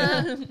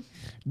trauma.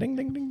 Ding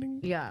ding ding ding.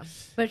 Yeah.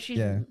 But she's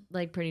Yeah.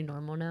 like pretty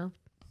normal now.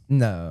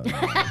 No.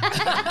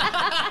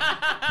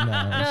 No,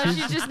 no.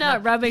 she's just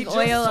not rubbing Just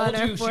oil told on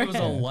her you she was a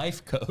forehead.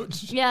 life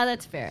coach. Yeah,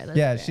 that's fair. That's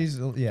Yeah,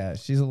 fair.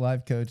 she's a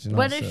life coach. And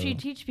What also, does she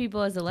teach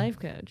people as a life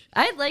coach?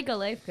 I'd like a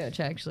life coach,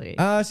 actually.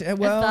 Well, I've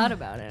thought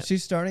about it.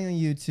 She's starting on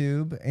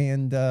YouTube,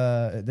 and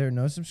there are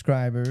no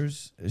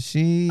subscribers.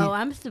 Oh,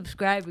 I'm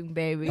subscribing,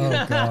 baby. Oh,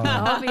 God.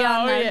 I'll be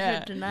on Oh, that yeah.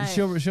 shit tonight.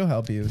 she'll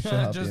help you. She'll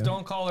help Just you.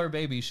 don't call her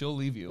baby. She'll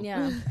leave you.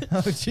 Yeah.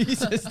 Oh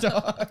Jesus,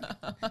 dog!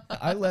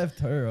 I left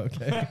her.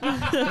 Okay,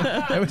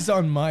 it was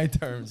on my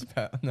terms,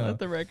 pal. No, Let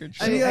the record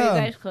Are, show. you, She, are you um,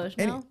 guys close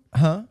now?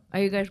 huh? Are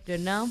you guys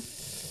good now?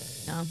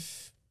 No.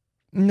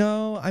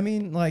 No, I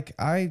mean, like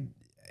I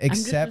accept. I'm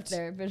just a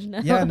therapist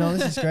now. Yeah, no,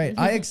 this is great.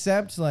 I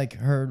accept like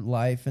her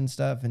life and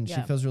stuff, and she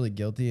Yeah. feels really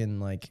guilty.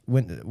 And like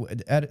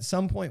at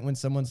some point when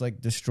someone's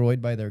like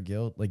destroyed by their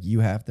guilt, like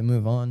you have to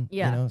move on.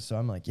 Yeah. You know, so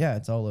I'm like, yeah,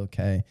 it's all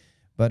okay.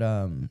 But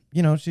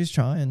you know, she's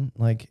trying.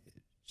 Like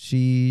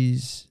she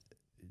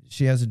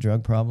has a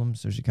drug problem,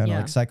 so she kind of Yeah.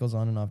 like cycles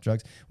on and off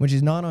drugs. When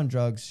she's not on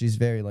drugs, she's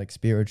very like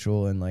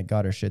spiritual and like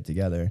got her shit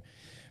together.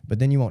 But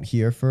then you won't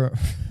hear from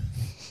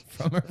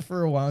her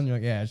for a while, and you're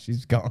like, yeah,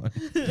 she's gone.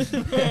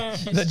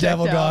 The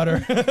devil got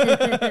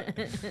her.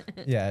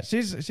 Yeah,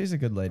 she's a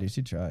good lady.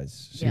 She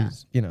tries. She's Yeah.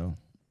 you know.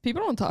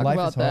 People don't talk Life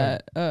about is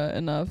hard. that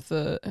enough.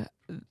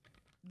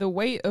 The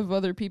weight of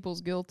other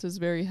people's guilt is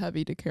very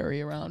heavy to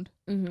carry around.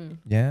 Mm-hmm.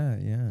 Yeah.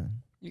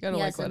 You gotta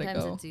Yeah, like let it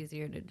sometimes go. it's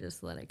easier to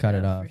just let it Cut go,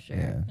 it off. for sure.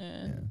 Yeah.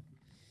 Yeah. Yeah.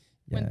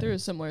 Went Yeah. through a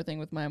similar thing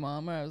with my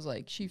mom. Where I was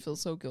like, she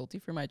feels so guilty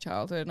for my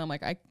childhood, and I'm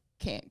like, I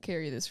can't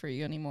carry this for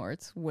you anymore.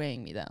 It's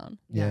weighing me down.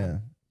 Yeah.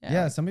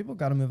 Yeah, some people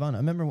got to move on. I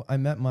remember I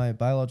met my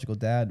biological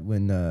dad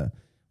when I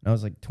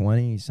was like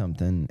 20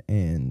 something,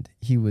 and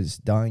he was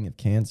dying of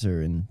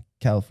cancer in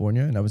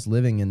California, and I was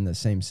living in the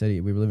same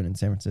city. We were living in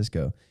San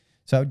Francisco.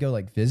 So I would go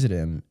like visit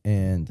him,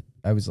 and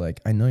I was like,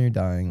 I know you're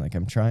dying. Like,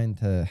 I'm trying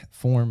to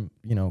form,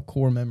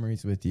 core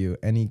memories with you.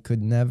 And he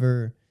could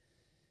never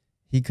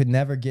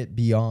get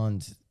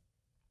beyond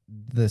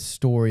the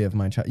story of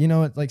my child.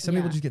 Like some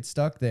people just get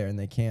stuck there and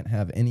they can't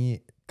have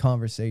any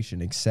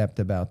conversation except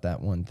about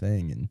that one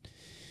thing. And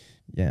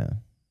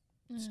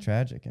it's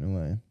tragic in a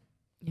way.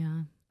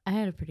 Yeah. I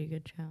had a pretty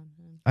good childhood.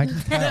 I can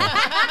tell.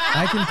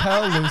 I can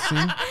tell, Lucy.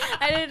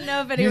 I didn't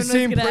know if anyone was You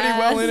seem gonna pretty ask.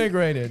 well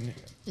integrated.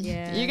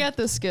 Yeah. You got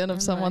the skin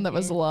of someone that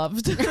was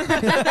loved. That's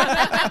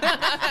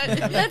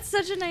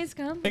such a nice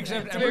compliment.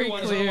 Except It's every very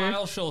once in a clear.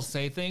 while she'll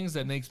say things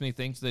that makes me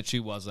think that she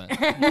wasn't.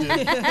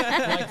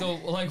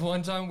 like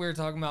one time we were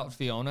talking about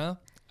Fiona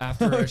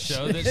after a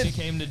show that she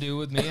came to do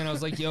with me, and I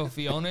was like, yo,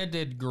 Fiona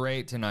did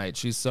great tonight.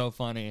 She's so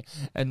funny.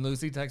 And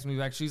Lucy texted me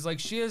back. She's like,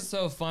 she is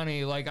so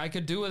funny. Like, I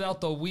could do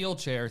without the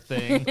wheelchair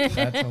thing. That's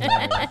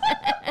hilarious.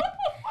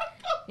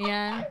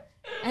 Yeah.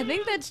 I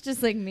think that's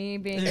just like me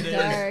being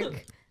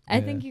dark. I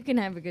think you can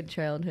have a good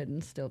childhood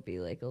and still be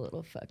like a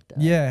little fucked up.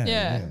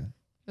 Yeah.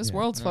 This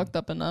world's fucked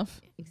up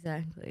enough.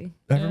 Exactly.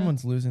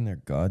 Everyone's losing their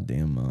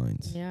goddamn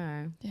minds.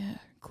 Yeah. Yeah,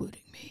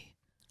 including me.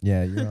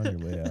 Yeah, you're on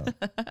your way out.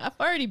 I've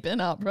already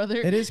been out, brother.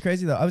 It is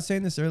crazy though. I was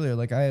saying this earlier.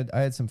 Like I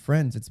had some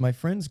friends. It's my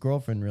friend's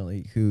girlfriend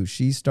really, who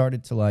she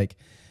started to like.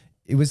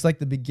 It was like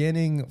the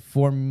beginning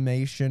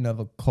formation of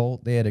a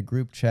cult. They had a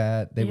group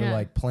chat. They were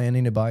like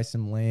planning to buy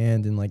some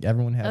land, and like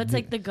everyone had. Oh, it's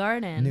like The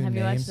Garden. Have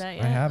you watched that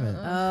yet? I haven't.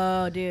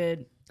 Oh,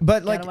 dude.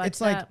 But like Gotta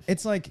it's watch like that.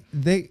 it's like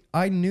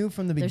I knew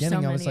from the There's so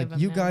beginning. I was many like,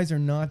 of you them now. guys are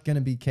not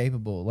gonna be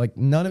capable. Like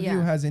none of you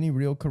has any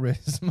real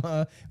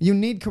charisma. You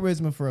need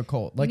charisma for a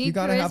cult. Like you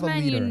gotta have a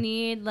and leader. you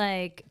need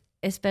like,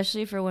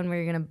 especially for when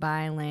we're gonna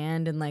buy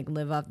land and like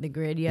live off the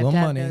grid, you have Little to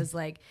have money. those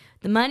like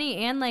the money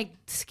and like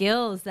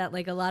skills that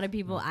like a lot of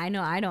people I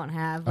know I don't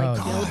have, like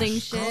Oh, building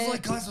shit. Girls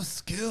like guys with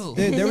skills.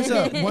 Dude, there was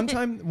one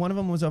time one of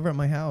them was over at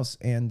my house,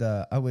 and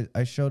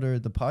I showed her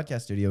the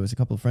podcast studio. There was a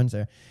couple of friends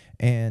there,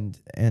 and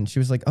she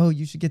was like, "Oh,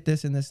 you should get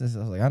this and this and this." I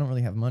was like, "I don't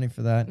really have money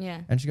for that."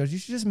 Yeah. And she goes, "You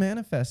should just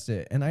manifest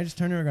it." And I just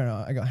turned to her and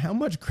I go, "How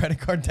much credit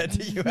card debt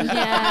do you have?"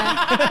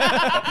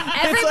 Yeah.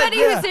 Everybody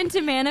who's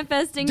into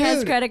manifesting has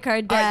Dude, credit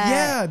card debt.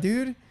 yeah,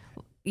 dude.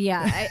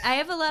 Yeah, I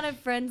have a lot of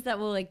friends that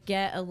will like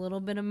get a little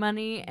bit of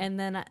money and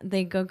then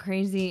they go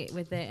crazy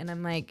with it, and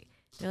I'm like,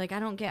 they're like, I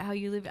don't get how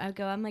you live.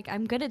 I'm like,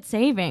 I'm good at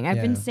saving.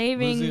 I've been Yeah.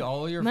 saving. Lucy,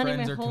 all your money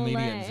friends my are whole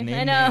comedians. life. Name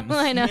I know,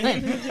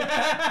 names.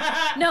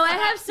 I know. No,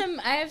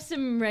 I have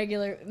some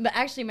regular, but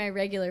actually my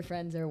regular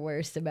friends are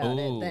worse about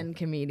Ooh. it than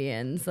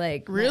comedians.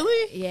 Like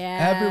Really?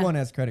 Yeah. Everyone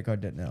has credit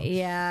card debt now.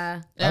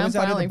 Yeah. I I'm was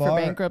out at the filing for bar.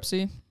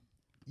 bankruptcy.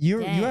 You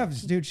Dang. have,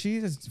 dude.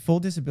 She has full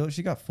disability.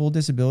 She got full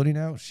disability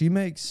now. She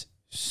makes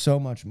so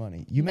much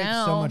money. You make so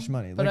Now, much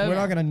money. but Like we're I-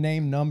 not gonna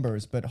name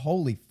numbers, but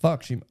holy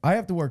fuck, I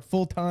have to work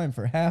full time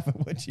for half of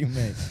what you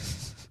make.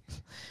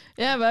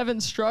 Yeah, but I've been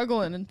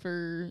struggling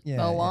for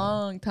Yeah, a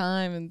long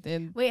time,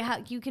 and Wait,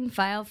 how you can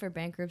file for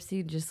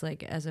bankruptcy just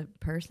like as a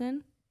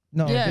person?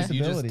 No, Yeah. You just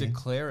disability.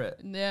 declare it.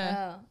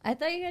 yeah, Oh, I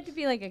thought you had to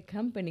be like a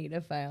company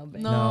to file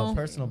bankruptcy. no, No.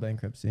 personal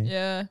bankruptcy.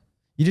 yeah,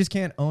 You just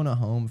can't own a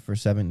home for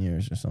 7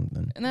 years or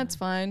something. and that's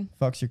fine.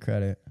 Fucks your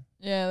credit.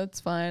 Yeah, that's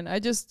fine. I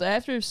just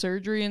after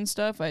surgery and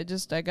stuff, I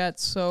got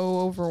so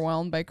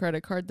overwhelmed by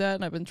credit card debt,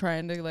 and I've been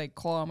trying to like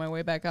claw my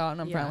way back out,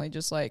 and I'm Yeah. finally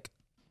just like,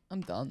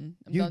 I'm done.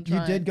 I'm You done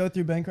trying. did go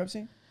through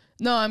bankruptcy?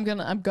 No, I'm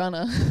gonna.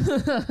 Hell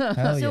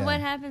So yeah. what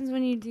happens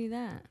when you do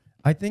that?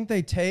 I think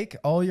they take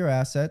all your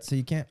assets, so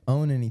you can't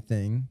own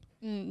anything.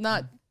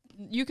 Not.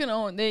 You can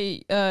own.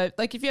 They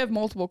like if you have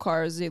multiple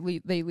cars, they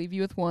leave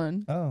you with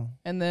one, Oh,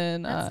 and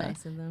then That's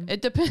nice of them.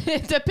 It depends. It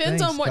Thanks,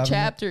 depends on what government.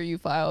 chapter you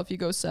file. If you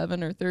go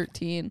 7 or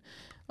 13,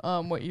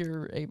 what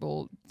you're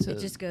able to. It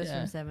just goes yeah.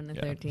 from 7 to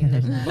 13.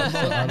 There's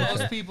not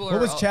Most people are.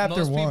 What was chapter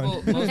most one?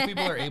 People, most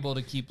people are able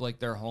to keep like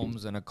their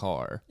homes in a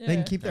car. they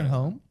can keep their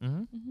home?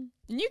 And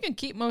you can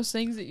keep most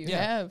things that you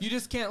Yeah, have. you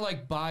just can't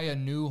like buy a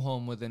new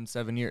home within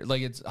 7 years.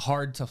 Like it's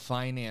hard to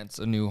finance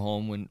a new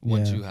home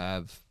once Yeah. you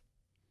have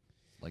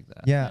like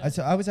that. Yeah,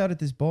 so I was out at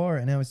this bar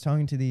and I was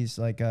talking to these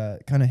like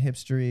kind of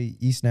hipstery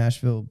East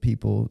Nashville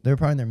people. They're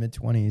probably in their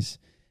mid-20s,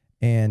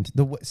 and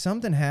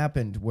something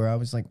happened where I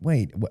was like,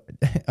 "Wait,"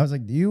 I was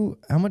like,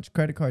 how much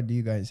credit card do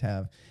you guys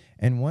have?"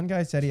 And one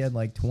guy said he had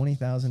like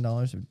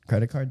 $20,000 of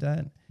credit card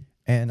debt,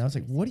 and I was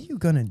like, "What are you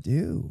gonna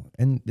do?"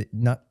 And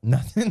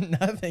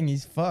nothing.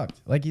 He's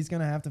fucked. Like he's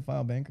gonna have to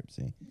file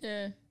bankruptcy.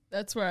 Yeah,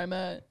 that's where I'm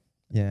at.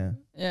 Yeah.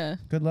 Yeah.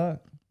 Good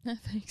luck.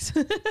 Thanks.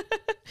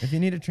 If you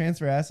need to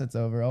transfer assets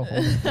over, I'll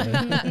hold it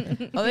for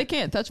you. Oh, they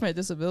can't touch my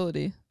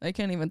disability. They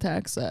can't even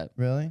tax that.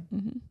 Really?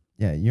 Mm-hmm.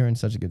 Yeah, you're in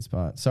such a good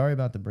spot. Sorry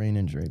about the brain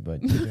injury,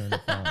 but you're doing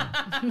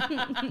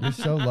fine. You're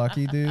so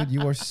lucky, dude.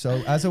 You are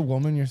so, as a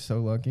woman, you're so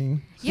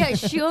lucky. Yeah,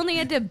 she only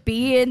had to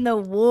be in the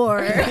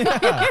war Dude,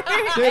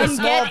 and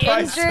get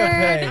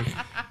injured.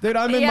 Dude,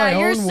 I'm in my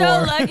you're own so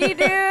war. lucky,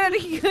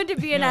 dude. You had to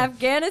be in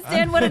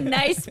Afghanistan. What a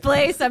nice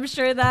place. I'm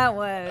sure that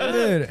was.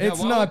 Dude, it's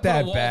why not would put a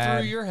that wall bad.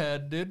 through your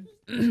head, dude.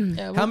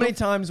 Yeah, How many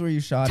times were you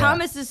shot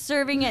Thomas is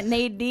serving at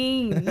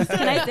Nadine's.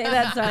 Can I say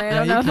that? Sorry,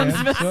 I don't know if I'm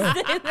supposed to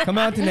say Sure. that. Come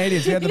out to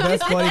Nadine's. We have the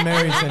best Bloody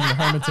Marys in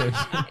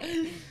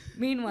Hermitage.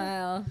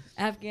 Meanwhile,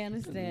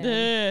 Afghanistan.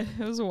 Yeah,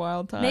 it was a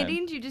wild time.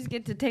 Nadine's, you just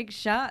get to take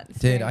shots.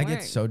 Dude, during I get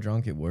work. so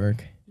drunk at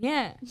work.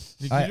 Yeah.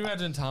 Dude, I- can you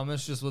imagine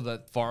Thomas just with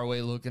that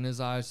faraway look in his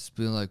eyes, just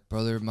being like,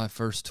 "Brother, my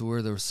first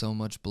tour, there was so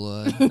much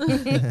blood."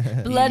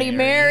 Bloody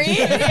Mary.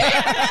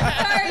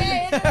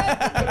 Sorry.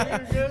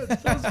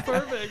 That was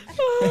perfect.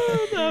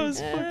 That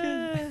was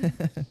fucking.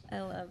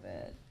 I love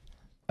it.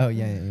 Oh,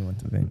 yeah, you want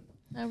to vape.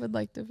 I would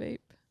like to vape.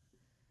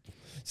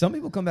 Some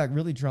people come back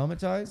really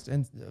traumatized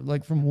and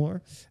like from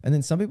war, and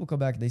then some people come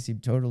back and they seem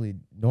totally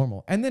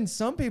normal. And then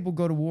some people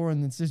go to war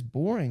and it's just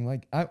boring.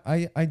 Like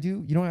I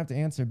do. You don't have to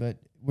answer, but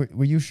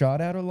were you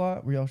shot at a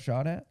lot? Were y'all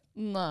shot at?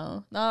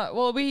 No, not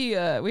well. We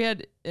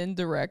had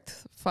indirect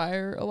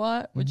fire a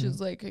lot, which is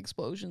like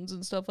explosions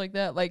and stuff like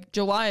that. Like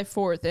July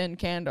 4th in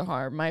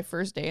Kandahar, my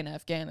first day in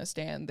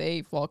Afghanistan,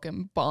 they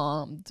fucking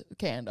bombed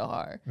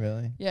Kandahar.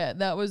 Really? Yeah,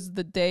 that was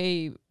the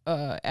day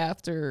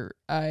after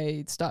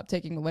I stopped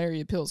taking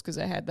malaria pills because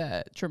I had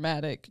that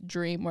traumatic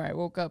dream where I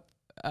woke up.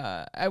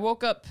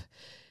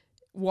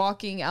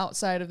 Walking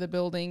outside of the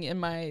building in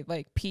my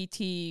like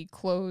PT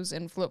clothes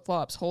and flip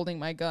flops, holding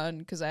my gun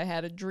because I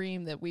had a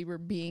dream that we were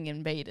being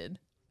invaded,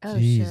 Oh,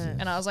 Jesus. shit.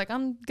 and I was like,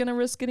 I'm gonna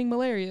risk getting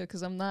malaria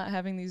because I'm not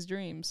having these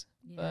dreams.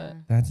 Yeah.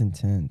 That's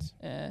intense.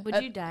 But yeah,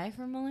 Would you die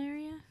from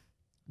malaria?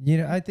 You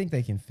know, I think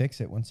they can fix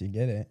it once you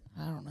get it.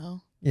 I don't know.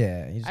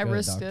 Yeah, you just I go to the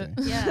risked it.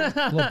 doctor. Yeah.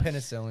 A little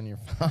penicillin, you're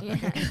fine.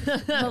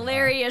 Yeah.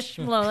 Malaria.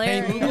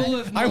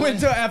 Malaria. I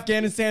went to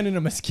Afghanistan and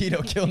a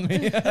mosquito killed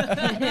me.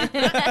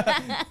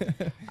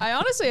 I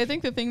honestly, I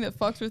think the thing that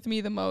fucked with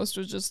me the most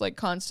was just like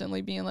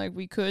constantly being like,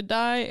 we could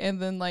die, and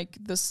then like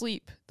the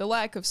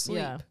lack of sleep.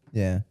 Yeah.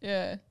 Yeah.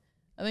 Yeah.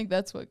 I think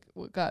that's what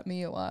got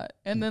me a lot.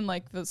 And then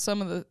like I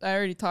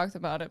already talked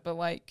about it, but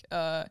like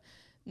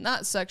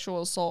not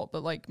sexual assault,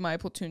 but like my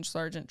platoon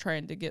sergeant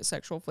trying to get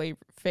sexual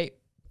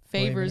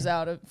flavors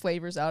out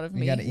of You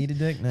me. got to eat a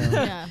dick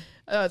now.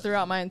 Yeah.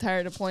 Throughout my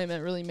entire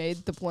deployment really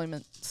made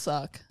deployment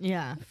suck.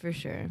 Yeah, for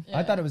sure.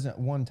 I thought it was at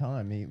one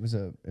time. It was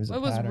a It was a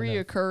pattern of-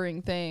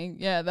 reoccurring thing.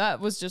 Yeah, that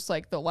was just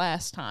like the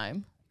last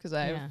time because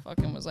I Yeah.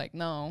 fucking was like,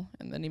 no.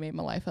 And then he made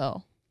my life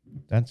hell.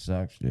 That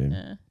sucks, dude.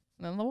 Yeah. And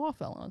then the wall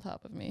fell on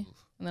top of me.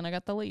 And then I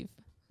got to leave.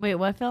 Wait,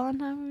 what fell on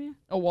top of you?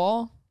 A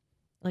wall?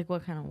 Like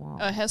what kind of wall?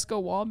 A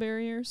HESCO wall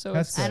barrier. So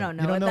Heska. I don't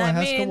know You don't what know that a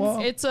Heska means.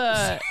 wall? it's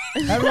a.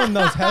 Everyone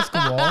knows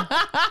Heska wall.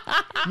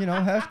 You know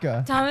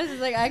Heska. Thomas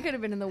is like, I could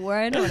have been in the war.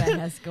 I know what a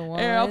Heska wall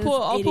Here, I'll is.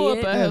 pull up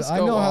idiot. a Ed, I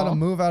Heska know how to wall.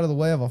 move out of the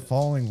way of a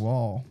falling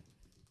wall.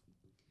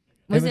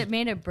 Was was- it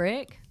made of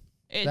brick?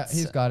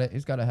 He's got it.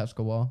 He's got a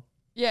Heska wall.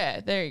 Yeah,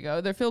 there you go.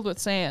 They're filled with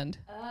sand.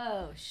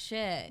 Oh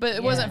shit! But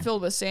it wasn't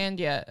filled with sand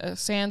yet. A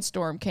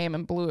sandstorm came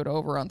and blew it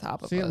over on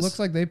top of See, us. it looks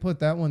like they put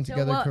that one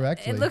together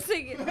correctly. It looks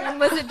like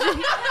was it? Just,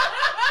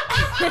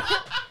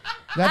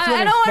 That's what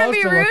I it's don't want supposed to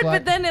be look rude, like.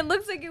 but then it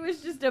looks like it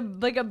was just a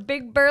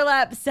big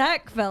burlap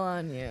sack fell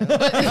on you.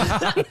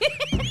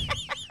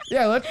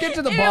 Yeah, let's get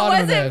to the It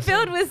bottom of wasn't this.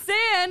 filled with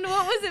sand.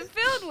 What was it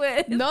filled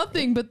with?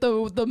 Nothing, but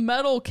the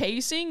metal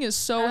casing is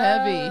so Oh,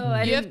 heavy.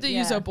 I You have didn't- to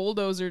use yeah. a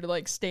bulldozer to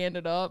like stand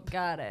it up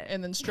Got it.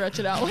 and then stretch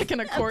it out like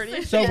an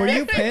accordion. So were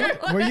you pinned?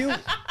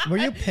 Were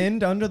you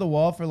pinned under the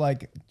wall for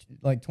like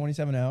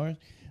 27 hours?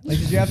 Like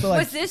did you have to like?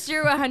 Was this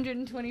your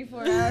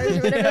 124 hours or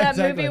whatever Yeah, that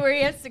exactly. movie where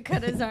he has to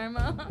cut his arm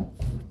off?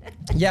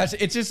 Yeah,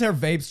 it's just her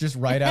vapes just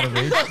right out of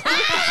reach.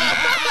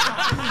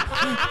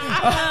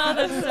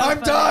 Oh,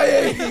 I'm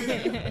dying.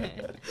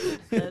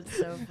 That's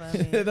so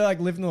funny. They're like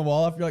lifting the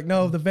wall off. You're like,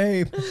 no, the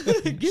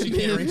vape. She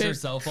can't reach her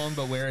cell phone,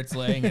 but where it's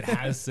laying, it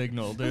has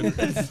signal, dude.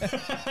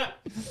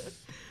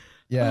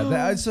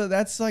 Yeah, so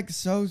that's like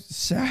so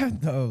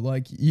sad though.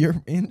 Like your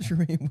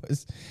injury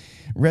was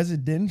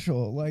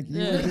residential. Like you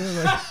were doing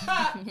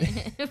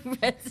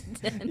like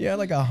Resident. you had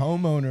like a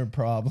homeowner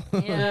problem.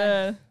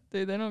 Yeah,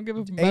 dude, they don't give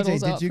a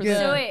medals did out you for get-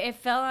 that. So wait, it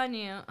fell on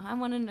you. I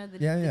want to know the.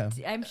 Yeah.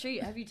 I'm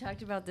sure. Have you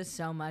talked about this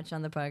so much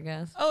on the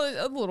podcast? Oh,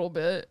 a little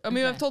bit. I mean,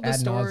 Okay. I've told the Ad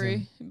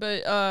story,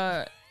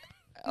 but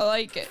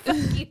like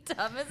You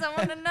Thomas, I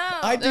want to know.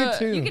 I do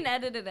too. You can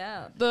edit it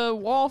out. the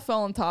wall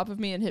fell on top of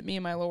me and hit me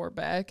in my lower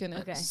back, and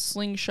Okay. it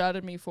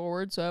slingshotted me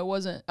forward. So I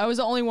was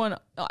the only one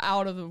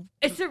out of the.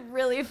 It's a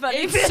really funny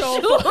It's so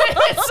visual. funny.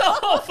 It's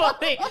so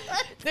funny,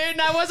 dude.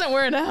 And I wasn't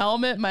wearing a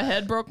helmet. My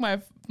head broke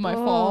my Oh.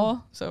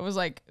 fall, so it was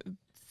like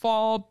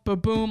fall,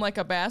 boom, like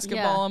a basketball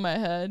Yeah. on my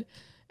head,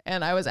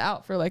 and I was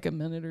out for like a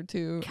minute or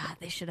two. God,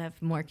 they should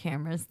have more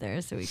cameras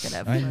there so we could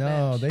have. I footage.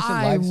 know. They should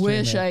I live stream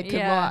wish it. I could.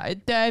 Yeah. I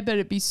bet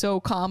it'd be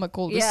so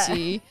comical to Yeah.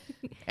 see.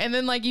 And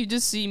then like you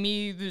just see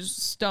me just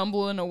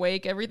stumbling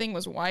awake. Everything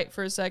was white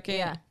for a second.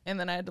 Yeah. And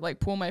then I had to like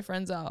pull my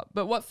friends out.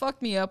 But what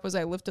fucked me up was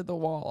I lifted the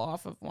wall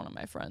off of one of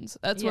my friends.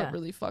 That's Yeah. what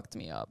really fucked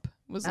me up.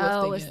 Was Oh,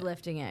 lifting was it.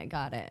 lifting it.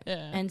 Got it.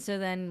 Yeah. And so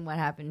then what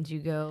happens? You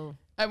go.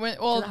 I went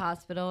to well. the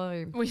hospital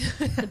or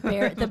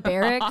The the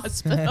barracks?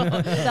 hospital.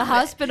 The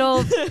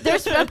hospital.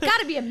 There's got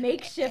to be a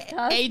makeshift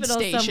Aid hospital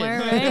station. somewhere,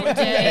 They right? went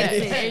to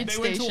aid They went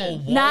to a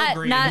station.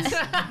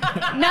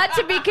 Walgreens. Not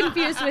to be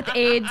confused with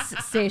AIDS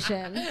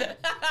station.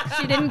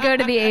 She didn't go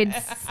to the AIDS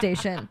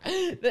station.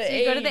 The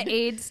You go to the aid.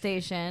 aid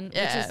station, which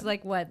Yeah. is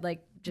like what,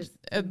 like just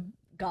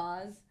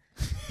gauze,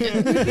 2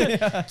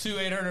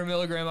 800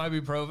 milligram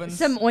ibuprofen.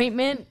 some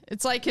ointment,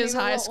 It's like his Maybe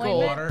a high little school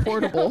ointment.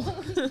 portable.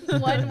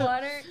 one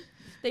water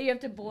that you have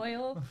to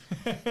boil.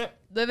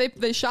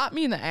 They shot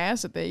me in the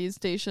ass at the aid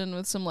station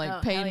with some like Oh,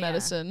 hell pain yeah.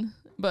 medicine.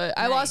 But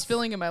I Nice. lost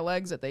feeling in my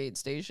legs at the aid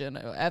station.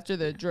 After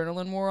the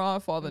adrenaline wore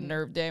off, all the Mm-hmm.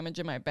 nerve damage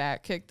in my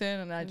back kicked in,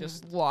 and I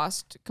just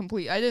lost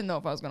complete. I didn't know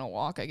if I was gonna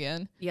walk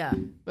again. Yeah.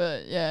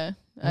 But yeah,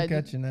 Look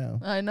at you now.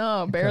 I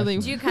know, barely.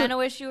 Do you kind of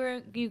wish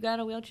you got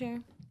a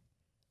wheelchair?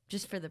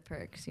 Just for the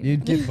perks. You know?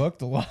 You'd get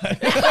booked a lot.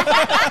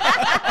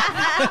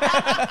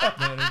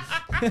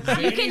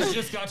 Zany's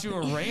just got you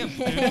a ramp,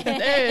 dude.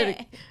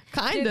 Dude,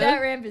 kind Dude, of. that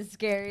ramp is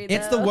scary.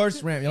 It's the though.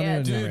 worst ramp. Y'all Yeah.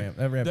 need to do Dude, the ramp.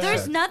 That ramp that- There's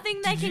sucks.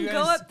 nothing that Did can you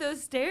go guys- up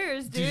those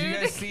stairs, dude. Did you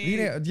guys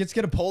see? Let's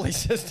get a pulley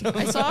system.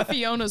 I saw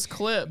Fiona's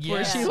clip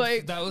where she Yes,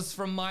 like that was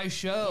from my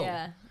show.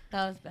 Yeah,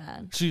 that was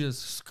bad. She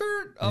just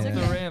skirt up Yeah.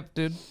 the ramp,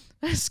 dude.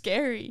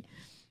 scary.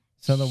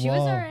 So the She wall,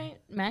 was alright.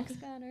 Max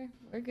got her.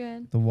 We're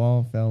good. the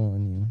wall fell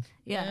on you.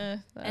 Yeah.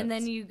 And then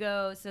that's- you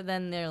go. So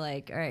then they're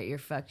like, "All right, you're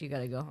fucked. You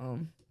gotta go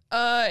home."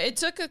 It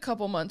took a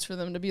couple months for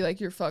them to be like,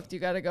 "You're fucked. You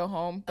got to go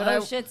home." But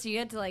Oh shit! So you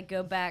had to like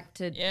go back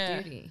to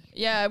Yeah. duty.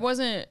 Yeah, I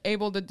wasn't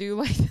able to do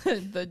like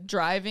the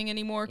driving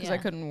anymore because I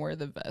Yeah. couldn't wear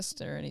the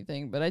vest or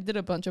anything. But I did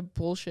a bunch of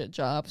bullshit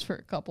jobs for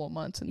a couple of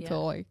months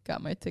until I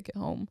got my ticket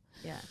home.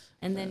 Yeah.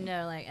 And then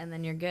they're like, and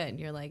then you're good.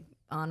 You're like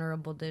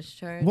honorable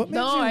discharge. What made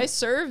No, you? I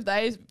served.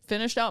 I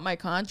finished out my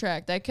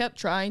contract. I kept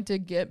trying to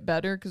get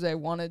better because I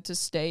wanted to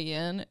stay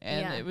in.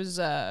 And Yeah. it was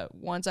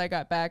once I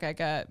got back, I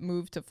got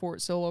moved to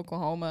Fort Sill,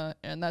 Oklahoma,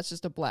 and that's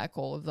just a black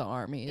hole of the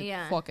army.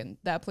 Yeah. Fucking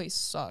that place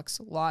sucks.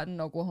 Lawton,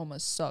 Oklahoma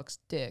sucks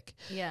dick.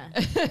 Yeah.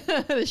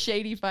 The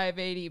shady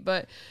 580.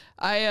 But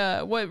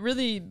I what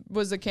really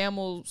was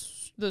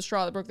the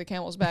straw that broke the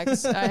camel's back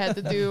is I had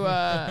to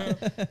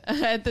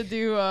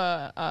do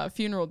a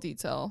funeral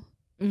detail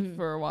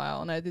for a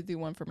while, and I had to do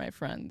one for my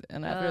friend.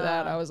 And after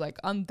that, I was like,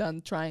 I'm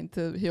done trying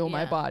to heal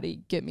my Yeah. body.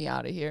 Get me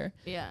out of here.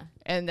 Yeah.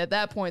 And at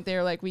that point, they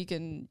were like, you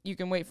can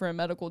wait for a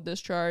medical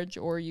discharge,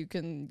 or you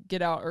can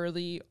get out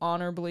early,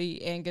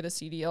 honorably, and get a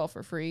CDL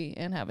for free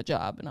and have a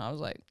job. And I was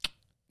like,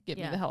 get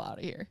me Yeah. the hell out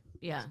of here.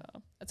 Yeah.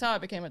 So that's how I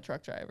became a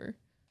truck driver.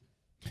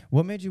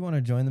 What made you want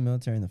to join the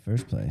military in the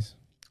first place?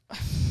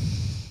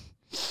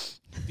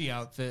 The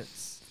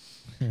outfits.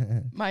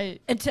 My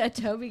A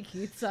Toby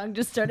Keith song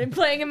just started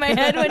playing in my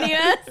head when you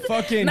asked.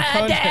 Fucking My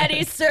cunt.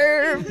 daddy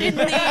served in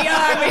the army.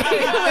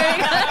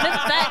 Wearing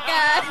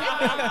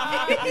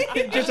that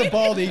guy. Just a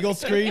bald eagle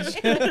screech.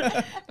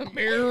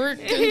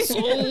 American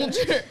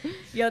soldier.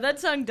 Yo, that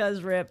song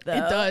does rip though.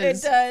 It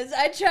does. It does.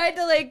 I tried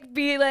to like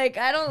be like,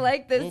 I don't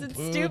like this. It's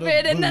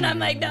stupid, and then I'm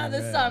like, no,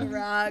 this song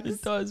rocks.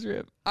 It does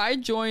rip. I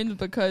joined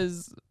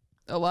because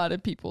a lot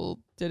of people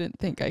didn't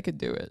think I could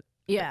do it.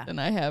 Yeah.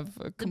 And I have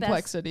a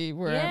complexity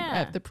where I Yeah.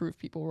 have to prove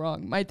people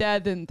wrong. My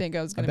dad didn't think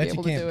I was going to bet be you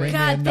able to can't do bring it. me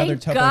God, another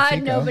thank Topo God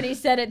Chico. nobody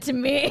said it to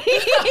me.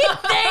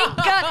 Thank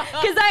God,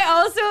 because I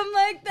also am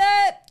like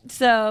that.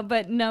 So,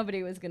 but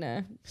nobody was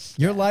gonna.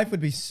 Your life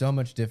would be so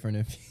much different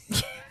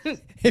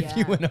if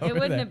you went over It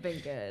wouldn't there. have been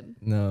good.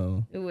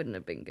 No. It wouldn't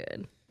have been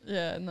good.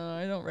 Yeah, no,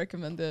 I don't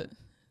recommend it.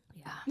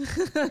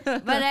 Yeah.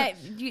 But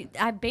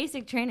I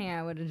basic training,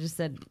 I would have just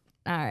said,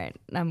 all right,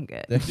 I'm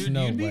good. There's Dude,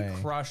 no you'd be way.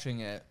 crushing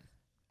it.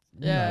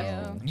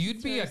 Yeah. No.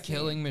 You'd be a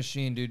killing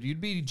machine, dude. You'd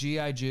be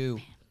G.I. Jew.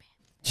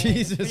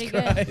 Jesus pretty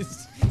good.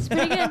 Christ. It's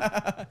pretty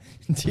good.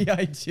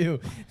 G.I. Jew.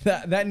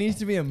 That needs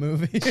to be a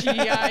movie.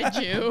 G.I.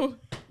 Jew.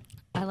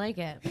 I like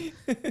it.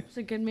 It's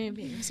a good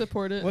movie.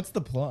 Support it. What's the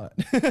plot?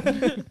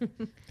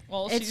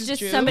 Well, It's she's just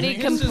Jew. somebody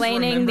Please just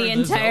complaining the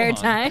remember the entire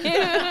Zohan.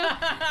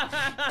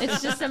 time.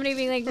 It's just somebody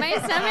being like, my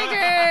stomach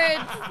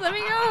hurts. Let me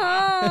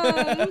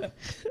go home.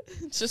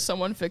 It's just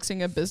someone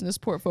fixing a business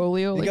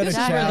portfolio. You Like, go to this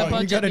is where the chow. You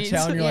budget go to needs-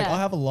 chow and you're like, Yeah. I'll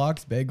have a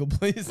lox bagel,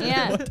 please.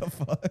 Yeah. What the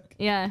fuck?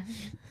 Yeah.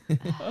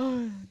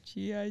 Oh,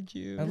 G.I.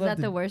 Jew. I Is love that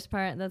the worst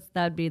part?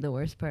 That'd be the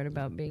worst part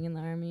about being in the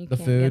army. You The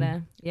can't food?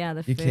 Get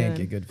the You food. can't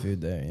get good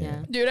food there. Yeah.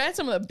 Yeah. Dude, I had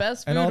some of the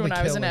best And food all the when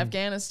I was in killing.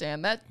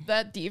 Afghanistan.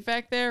 That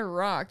defect there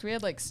rocked. We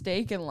had like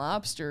steak and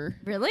lobster.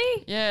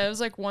 Really? Yeah, it was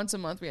like once a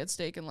month we had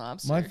steak and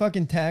lobster. My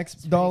fucking tax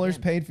dollars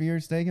good. paid for your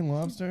steak and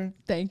lobster.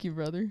 Thank you,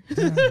 brother.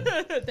 Thank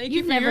you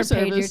You've for never your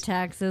paid your service.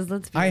 taxes.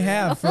 Let's be I real.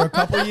 have for a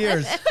couple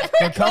years.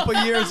 For a couple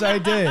years, I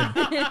did.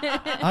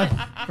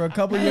 For a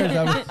couple years,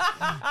 I was.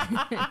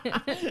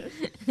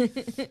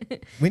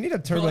 We need a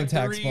For turbulent like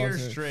tax 3 years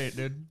sponsor. straight,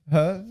 dude.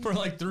 Huh? For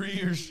like 3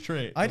 years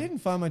straight. I didn't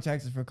file my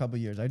taxes for a couple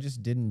years. I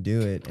just didn't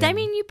do it. I and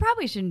mean, you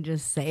probably shouldn't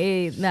just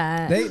say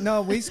that.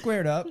 we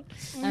squared up.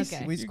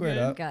 Okay. We squared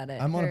up. Got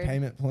it. I'm on a Heard.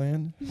 payment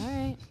plan. All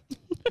right.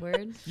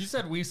 Word. You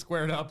said we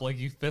squared up like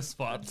you fist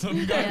fought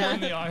some guy Yeah.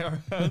 in the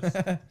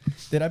IRS.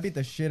 Did I beat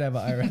the shit out of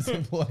an IRS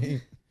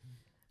employee?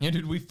 Yeah,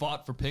 dude, we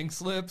fought for pink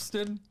slips,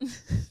 dude.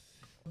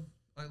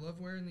 I love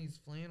wearing these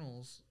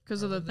flannels.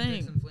 'Cause of I the love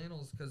thing. Dixon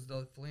flannels, because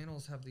the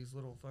flannels have these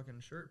little fucking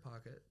shirt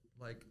pocket,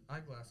 like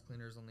eyeglass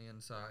cleaners on the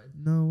inside.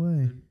 No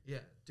way. Dude, yeah,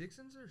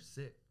 Dixons are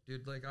sick,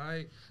 dude.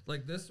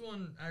 Like this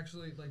one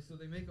actually, like, so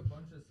they make a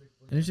bunch of sick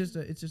And it's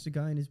flannels. just a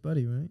guy and his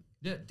buddy, right?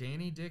 Yeah,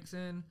 Danny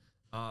Dixon,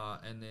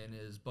 and then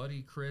his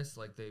buddy Chris.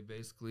 Like, they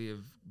basically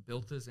have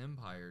built this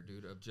empire,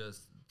 dude, of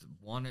just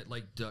wanted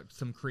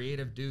some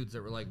creative dudes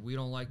that were like, we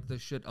don't like the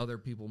shit other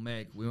people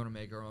make. We want to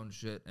make our own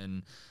shit,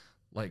 and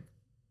like,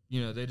 you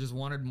know, they just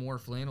wanted more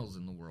flannels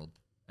in the world,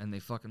 and they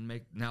fucking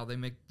make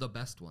the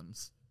best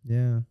ones.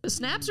 Yeah. The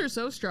snaps are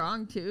so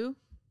strong too.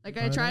 Like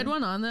I Are tried they?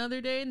 one on the other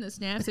day, and the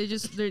snaps they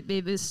just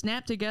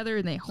snap together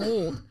and they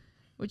hold,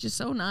 which is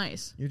so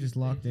nice. You're just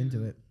locked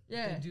into it.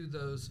 Yeah. They do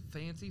those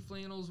fancy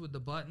flannels with the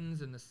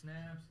buttons and the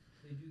snaps.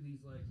 They do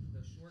these like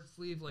the short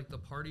sleeve, like the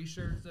party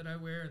shirts that I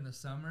wear in the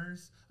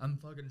summers. I'm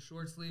fucking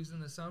short sleeves in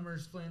the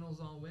summers, flannels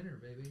all winter,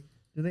 baby.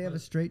 Do they have a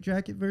straight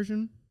jacket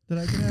version that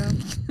I can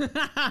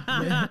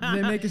have?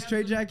 they make a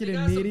straight jacket They in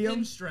got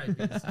medium. Some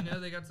pinstripies, you know,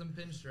 they got some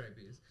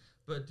pinstripies.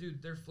 But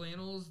dude, their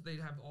flannels, they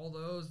have all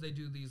those. They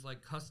do these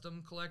like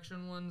custom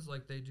collection ones.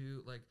 Like they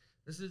do like,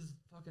 this is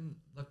fucking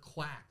the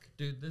Quack,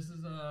 dude. This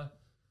is a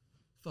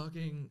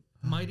fucking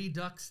Mighty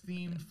Ducks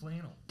themed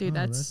flannel. Dude, Oh,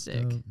 that's that's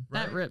sick. dope.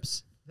 That Right?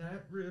 rips.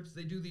 That rips.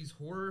 They do these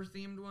horror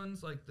themed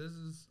ones. Like this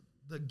is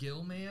the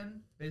Gill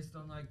Man, based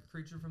on like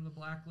Creature from the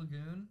Black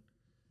Lagoon.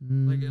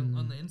 Like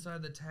on the inside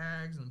of the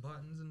tags and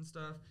buttons and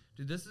stuff.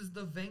 Dude, this is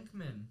the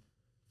Venkman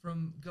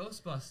from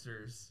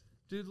Ghostbusters.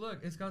 Dude, look,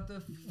 it's got the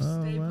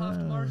Stay Puft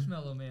wow.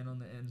 Marshmallow Man on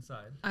the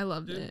inside. I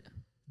loved Dude, it.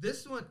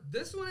 This one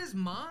is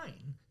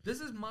mine. This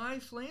is my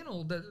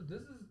flannel. Dude,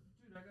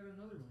 I got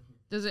another one here.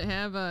 Does it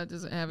have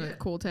a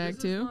cool tag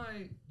this is too?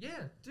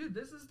 Dude,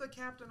 this is the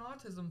Captain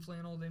Autism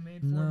flannel they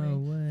made for No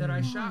me that way.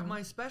 I shot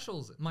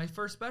my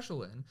first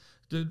special in.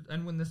 Dude,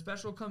 and when the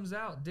special comes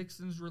out,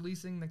 Dixon's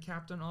releasing the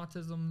Captain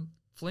Autism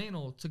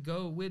flannel to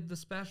go with the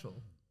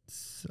special.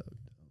 So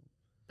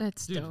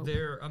That's Dude, dope.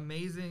 they're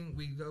amazing.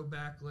 We go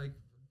back like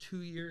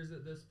 2 years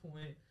at this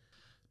point.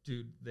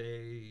 Dude,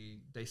 they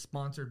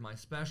sponsored my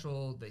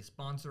special. They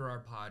sponsor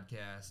our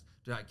podcast.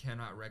 Dude, I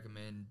cannot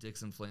recommend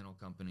Dixon Flannel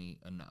Company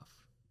enough.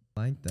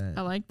 like that.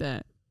 I like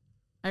that.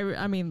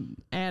 I mean,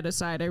 ad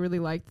aside, I really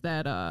liked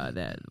that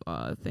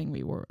thing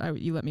we wore.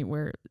 You let me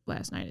wear it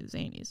last night at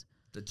Zany's.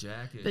 The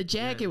jacket. The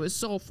jacket yeah. was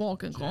so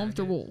fucking Jacket.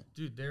 comfortable.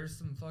 Dude, there's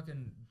some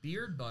fucking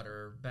beard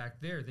butter back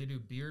there. They do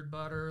beard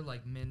butter,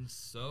 like men's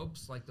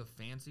soaps, like the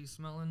fancy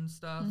smelling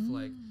stuff,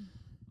 like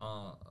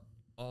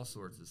all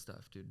sorts of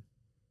stuff, dude.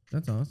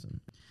 That's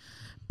awesome.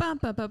 Bum,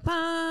 ba, ba,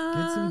 ba.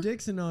 Get some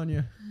Dixon on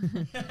you.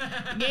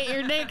 Get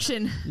your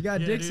diction. You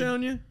got Yeah, Dixon dude.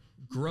 on you?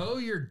 Grow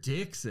your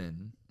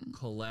Dixon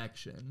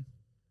collection.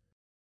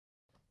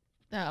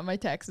 My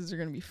taxes are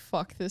gonna be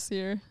fucked this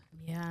year.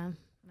 Yeah,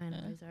 mine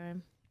always are.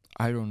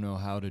 I don't know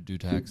how to do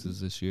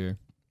taxes this year.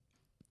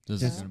 This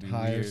is Just gonna be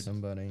hire weird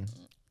somebody.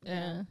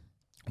 Yeah.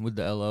 with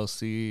the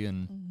LLC,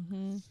 and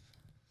Mm-hmm.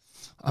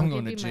 I'm I'll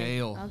going to give you my-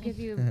 jail. I'll give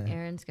you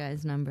Aaron's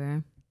guy's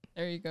number.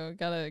 There you go.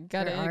 Got a our guy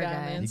on the guy. You got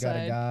a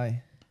inside.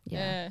 guy.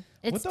 Yeah.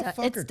 It's what the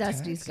fuck it's are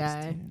Dusty's taxes,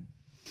 guy. dude? Dude,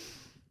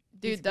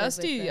 He's good with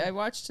Dusty, it. I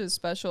watched his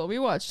special. We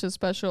watched his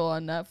special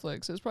on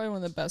Netflix. It's probably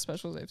one of the best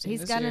specials I've seen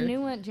He's this got year. a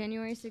new one,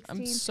 January 16th.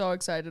 I'm so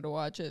excited to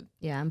watch it.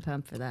 Yeah, I'm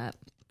pumped for that.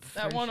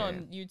 That For one sure.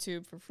 on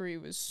YouTube for free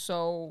was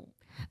so.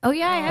 Oh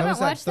yeah, I That haven't was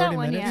that watched that 30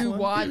 one minutes yet. You one?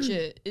 watch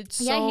it. It's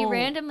Yeah, so he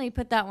randomly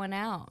put that one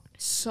out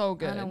so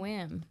good. on a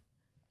whim.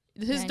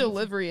 His Yeah, I need to-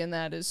 delivery in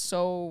that is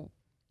so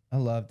I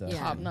love Dusty.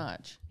 Yeah. top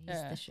notch. He's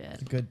Yeah. the shit.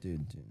 He's a good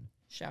dude, too.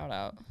 Shout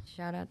out.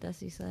 Shout out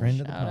Dusty Slay.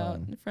 Friend of the Shout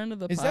out. pod. Friend of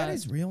the Is pod. that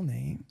his real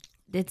name?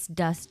 It's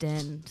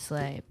Dustin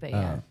Slay, but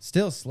yeah.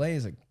 Still Slay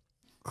is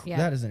Yeah.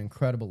 that is an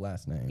incredible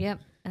last name. Yep,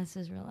 that's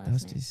his real last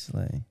Dusty name.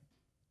 Slay.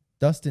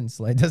 Dustin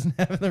Slay doesn't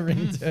have the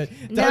ring to it.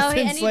 No, Dustin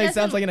and he Slay sounds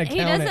doesn't- like an He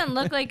accountant. doesn't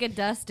look like a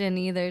Dustin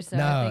either, so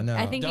No, I think, no.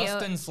 I think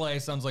Dustin Slay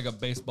sounds like a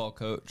baseball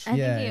coach. I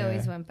Yeah, think he yeah.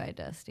 always went by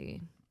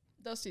Dusty.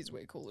 Dusty's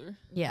way cooler.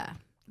 Yeah,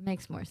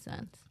 makes more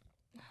sense.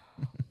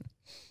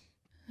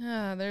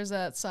 There's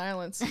that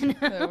silence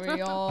that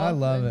we all I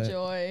love it.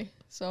 enjoy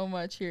so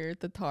much here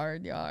at the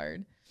Tard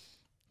Yard.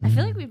 I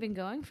feel like we've been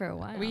going for a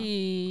while.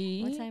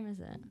 We What time is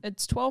it?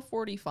 It's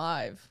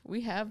 12:45.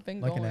 We have been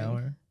like going an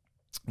hour.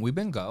 We've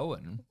been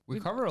going. We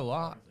cover a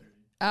lot.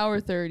 Hour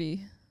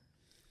 30.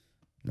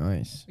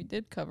 Nice. We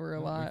did cover a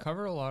We lot.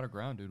 cover a lot of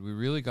ground, dude. We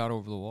really got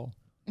over the wall.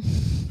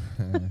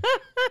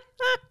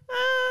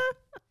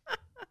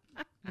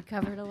 We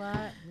covered a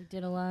lot. We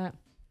did a lot.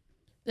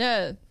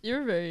 Yeah,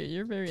 you're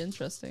very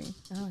interesting.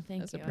 Oh,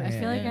 thank That's a you. pretty- I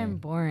feel like Yeah. I'm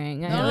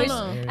boring. No,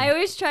 I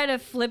always try to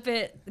flip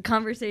the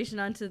conversation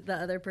onto the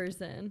other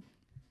person.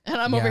 And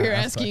I'm over Yeah, here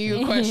that's asking you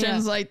fucking-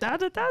 questions Yeah. like da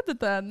da da da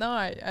da. No,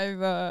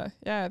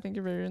 I think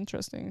you're very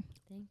interesting.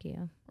 Thank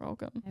you.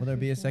 Welcome. Will there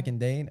be a appreciate it. second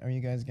date? Are you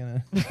guys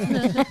gonna?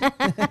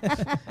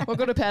 We'll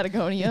go to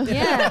Patagonia.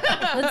 Yeah,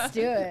 let's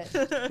do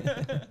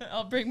it.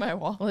 I'll bring my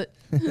wallet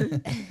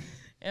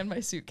and my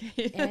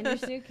suitcase. And your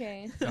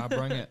suitcase. I'll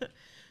bring it.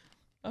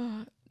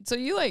 So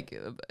you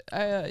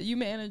you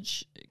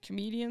manage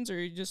comedians, or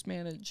you just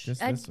manage?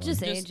 Just I this one. just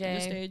Just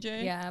AJ.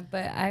 AJ? Yeah,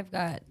 but I've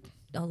got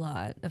a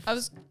lot of. I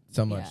was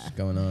So much Yeah.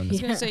 going on.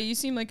 gonna say you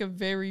seem like a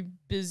very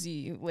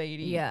busy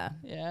lady. Yeah.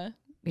 Yeah.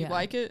 You Yeah.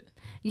 like it?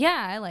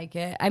 Yeah, I like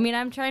it. I mean,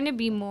 I'm trying to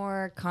be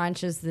more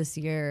conscious this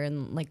year,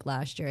 and like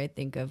last year, I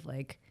think of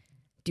like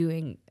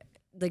doing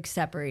like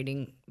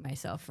separating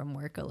myself from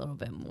work a little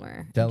bit more,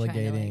 and trying to, like-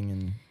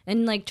 Delegating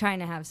and like trying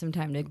to have some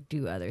time to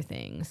do other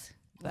things.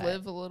 But,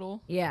 Live a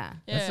little. yeah.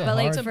 That's Yeah. a But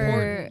like hard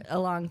for a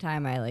long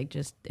time, I like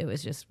it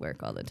was just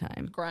work all the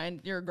time.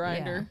 Grind. You're a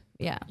grinder.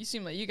 Yeah. You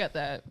seem like you got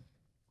that.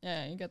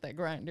 Yeah, you got that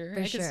grinder. For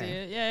I can sure. see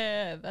it.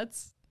 Yeah.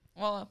 That's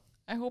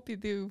I hope you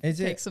do Is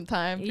take it- some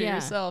time for Yeah.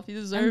 yourself. You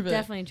I'm deserve it.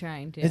 definitely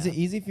trying to. Is it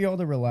easy for y'all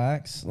to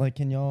relax? Like,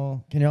 can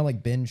y'all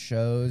like binge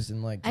shows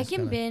and like? I just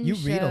can kinda- binge You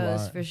read a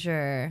shows lot. for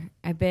sure.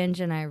 I binge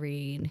and I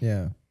read.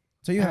 Yeah.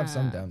 So you have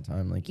some Uh,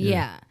 downtime, like you're-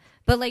 Yeah.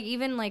 But like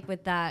even like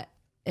with that,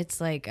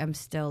 it's like I'm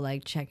still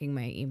like checking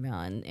my email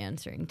and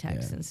answering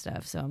texts Yeah. and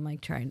stuff. So I'm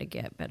like trying to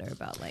get better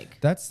about like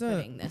That's the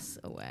putting this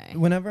away.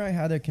 whenever I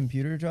had a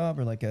computer job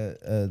or like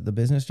the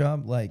business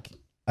job, like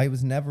I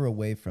was never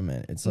away from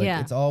it. It's like Yeah.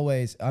 it's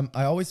always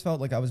I always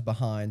felt like I was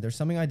behind. There's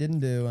something I didn't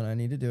do and I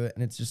need to do it,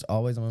 and it's just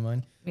always on my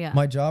mind. Yeah.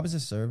 My job as a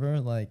server,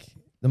 like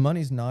the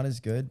money's not as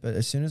good, but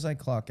as soon as I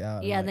clock out,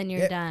 I'm Yeah, like, then you're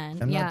 "Yep, done.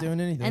 I'm yeah. not doing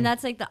anything. And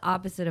that's like the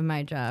opposite of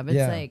my job. It's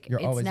Yeah, like you're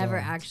it's always never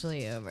on.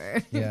 actually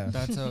over. yeah.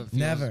 That's how it feels.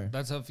 Never.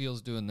 That's how it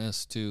feels doing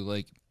this too.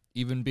 Like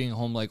even being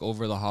home like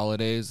over the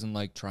holidays and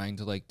like trying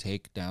to like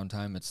take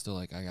downtime, it's still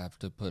like I have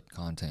to put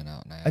content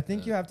out. And I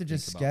think you have to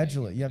just think about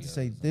schedule it. making You have to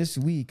say videos. this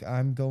week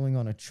I'm going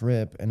on a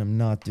trip and I'm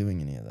not doing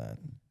any of that.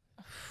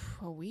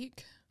 A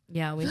week.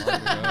 Yeah, we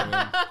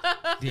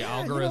The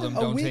algorithm You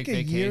know, don't take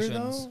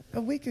vacations.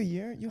 A week a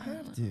year, you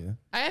have to.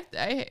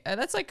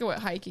 That's like what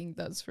hiking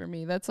does for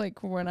me. That's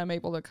like when I'm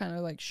able to kind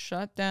of like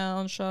shut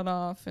down, shut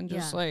off, and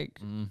just Yeah. like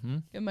Mm-hmm.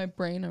 give my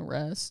brain a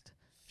rest.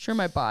 Sure,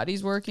 my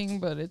body's working,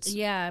 but it's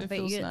Yeah, it but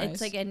feels it's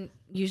nice. like, and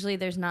usually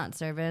there's not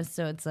service,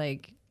 so it's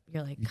like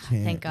you're like, You "God,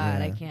 can't- thank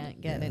God I yeah,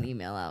 can't get an yeah.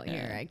 email out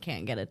here. Yeah. I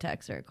can't get a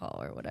text or a call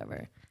or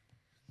whatever."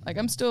 Like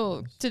I'm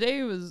still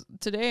today.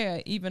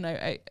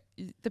 I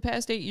the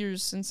past 8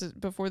 years since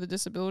before the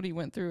disability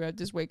went through, I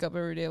just wake up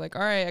every day like,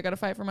 all right, I got to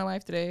fight for my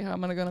life today. How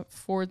am I gonna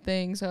afford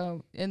things?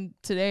 And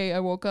today I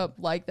woke up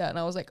like that, and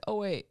I was like, oh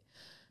wait,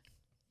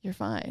 you're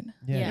fine.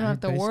 Yeah, You You don't don't have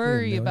to you're basically a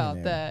worry about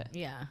millionaire. that.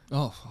 Yeah.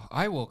 Oh,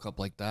 I woke up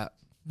like that.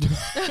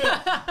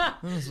 I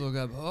just woke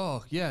up.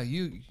 Oh yeah,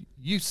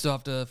 you still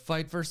have to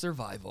fight for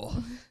survival.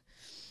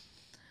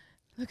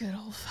 Look at that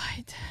whole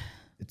fight.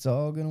 It's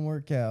all gonna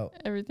work out.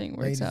 Everything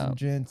works Ladies and out.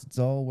 gents, it's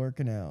all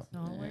working out. It's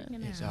all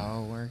working It's out.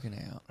 all working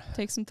out.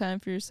 Take some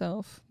time for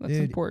yourself. That's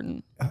Dude,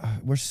 important.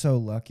 We're so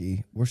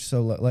lucky. We're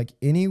so like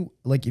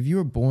if you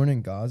were born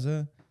in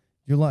Gaza,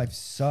 your life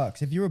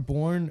sucks. If you were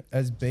born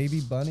as Baby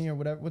Bunny or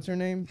whatever, what's her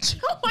name?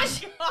 Oh my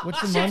god.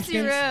 What's the Gypsy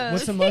Munchkins? Rose.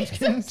 What's the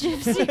Munchkins?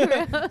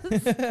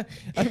 Gypsy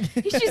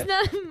Rose. She's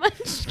not a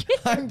munchkin.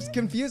 I'm just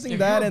confusing If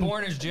that you were and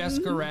born as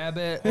Jessica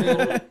Rabbit,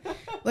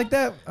 like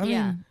that. I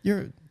Yeah.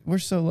 mean, we're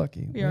so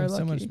lucky. We We are have so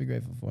much lucky. to be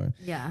grateful for.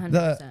 Yeah, 100%.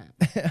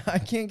 The I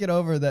can't get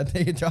over that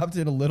they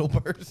adopted a little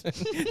person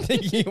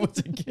thinking it was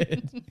a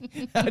kid.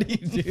 How do you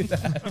do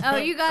that? Oh,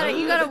 you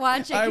gotta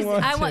watch it. I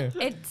 'Cause want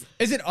to. it's.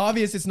 Is it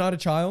obvious it's not a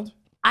child?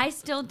 I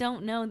still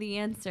don't know the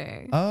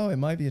answer. Oh, it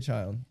might be a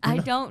child. I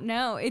don't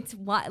know. It's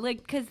why, like,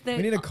 because the.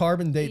 We need to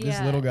carbon date this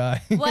Yeah. little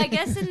guy. Well, I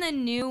guess in the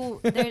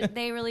new,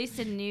 they released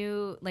a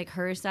new, like,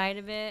 her side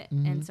of it,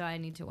 Mm-hmm. and so I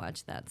need to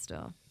watch that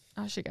still.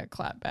 Oh, she got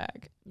clapped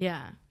back.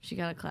 Yeah, she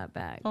got a clap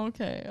back.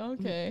 Okay.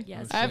 Okay.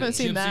 Yes. I haven't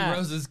seen Gypsy that.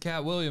 Rose's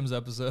Cat Williams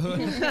episode.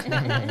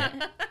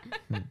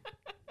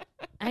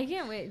 I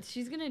can't wait.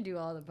 She's gonna do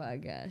all the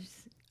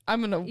podcasts.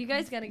 I'm gonna. You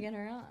guys gotta get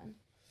her on.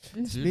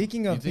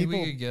 Speaking of you think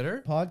people we could get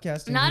her?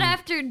 podcasting, Not who-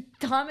 after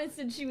Thomas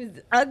said she was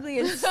ugly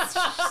as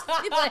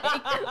like,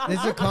 This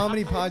is a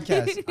comedy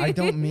podcast. I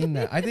don't mean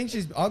that. I think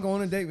I'll go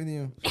on a date with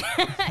you.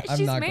 I'm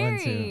she's not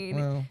married. going to.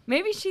 Well,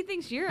 Maybe she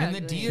thinks you're And ugly.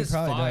 the D is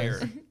probably fire.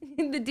 does.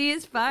 The D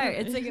is fire.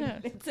 It's like Yeah.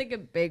 it's like a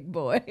big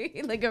boy,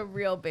 like a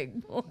real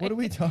big boy. what are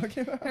we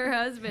talking about? Her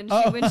husband.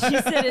 Oh. When she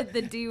said it,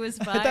 the D was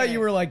fire. I thought you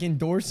were like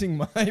endorsing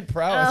my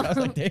prowess. I was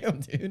Oh. like, damn,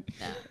 dude.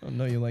 No. I don't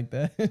know you like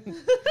that.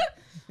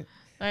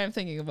 I am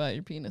thinking about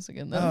your penis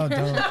again, though. Oh,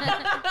 don't.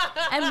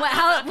 And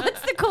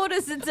what's the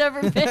coldest it's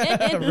ever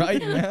been? Right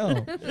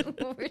now.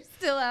 We're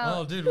still Oh,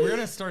 out. dude, we're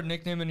gonna start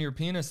nicknaming your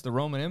penis the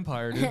Roman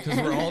Empire, dude, because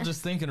we're all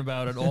just thinking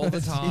about it all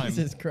the time.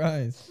 Jesus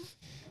Christ.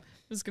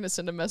 Just gonna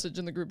send a message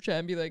in the group chat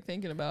and be like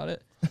thinking about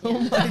it. Oh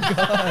my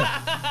God.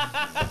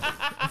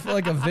 I feel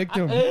like a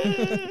victim.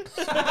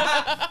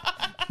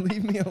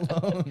 Leave me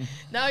alone.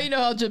 Now you know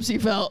how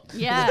Gypsy felt.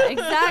 Yeah,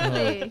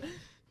 exactly.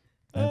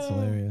 That's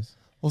hilarious.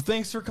 Well,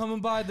 thanks for coming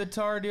by the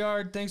Tard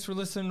Yard. Thanks for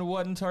listening to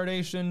What in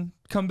Tardation.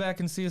 Come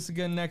back and see us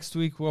again next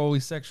week while we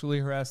sexually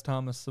harass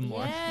Thomas some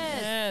more.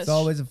 Yes. It's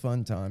always a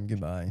fun time.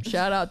 Goodbye.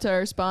 Shout out to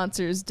our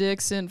sponsors,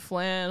 Dixon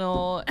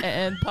Flannel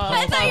and Puff.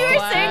 I thought you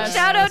were saying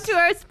shout out to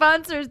our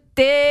sponsors,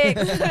 Dick.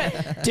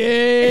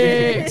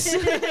 Dicks.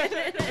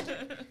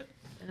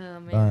 Oh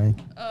man,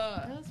 Bye.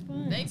 that was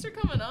fun. Thanks for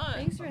coming on.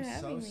 Thanks for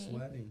having me.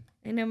 Sweaty.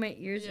 I know my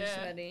ears are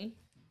sweaty.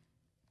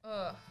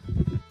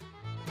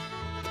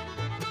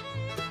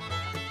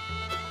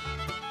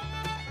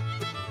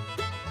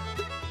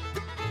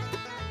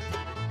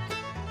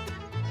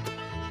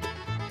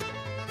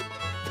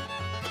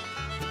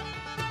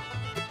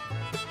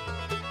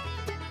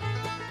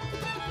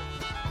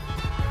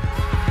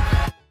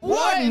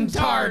 What in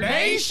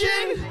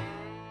tarnation?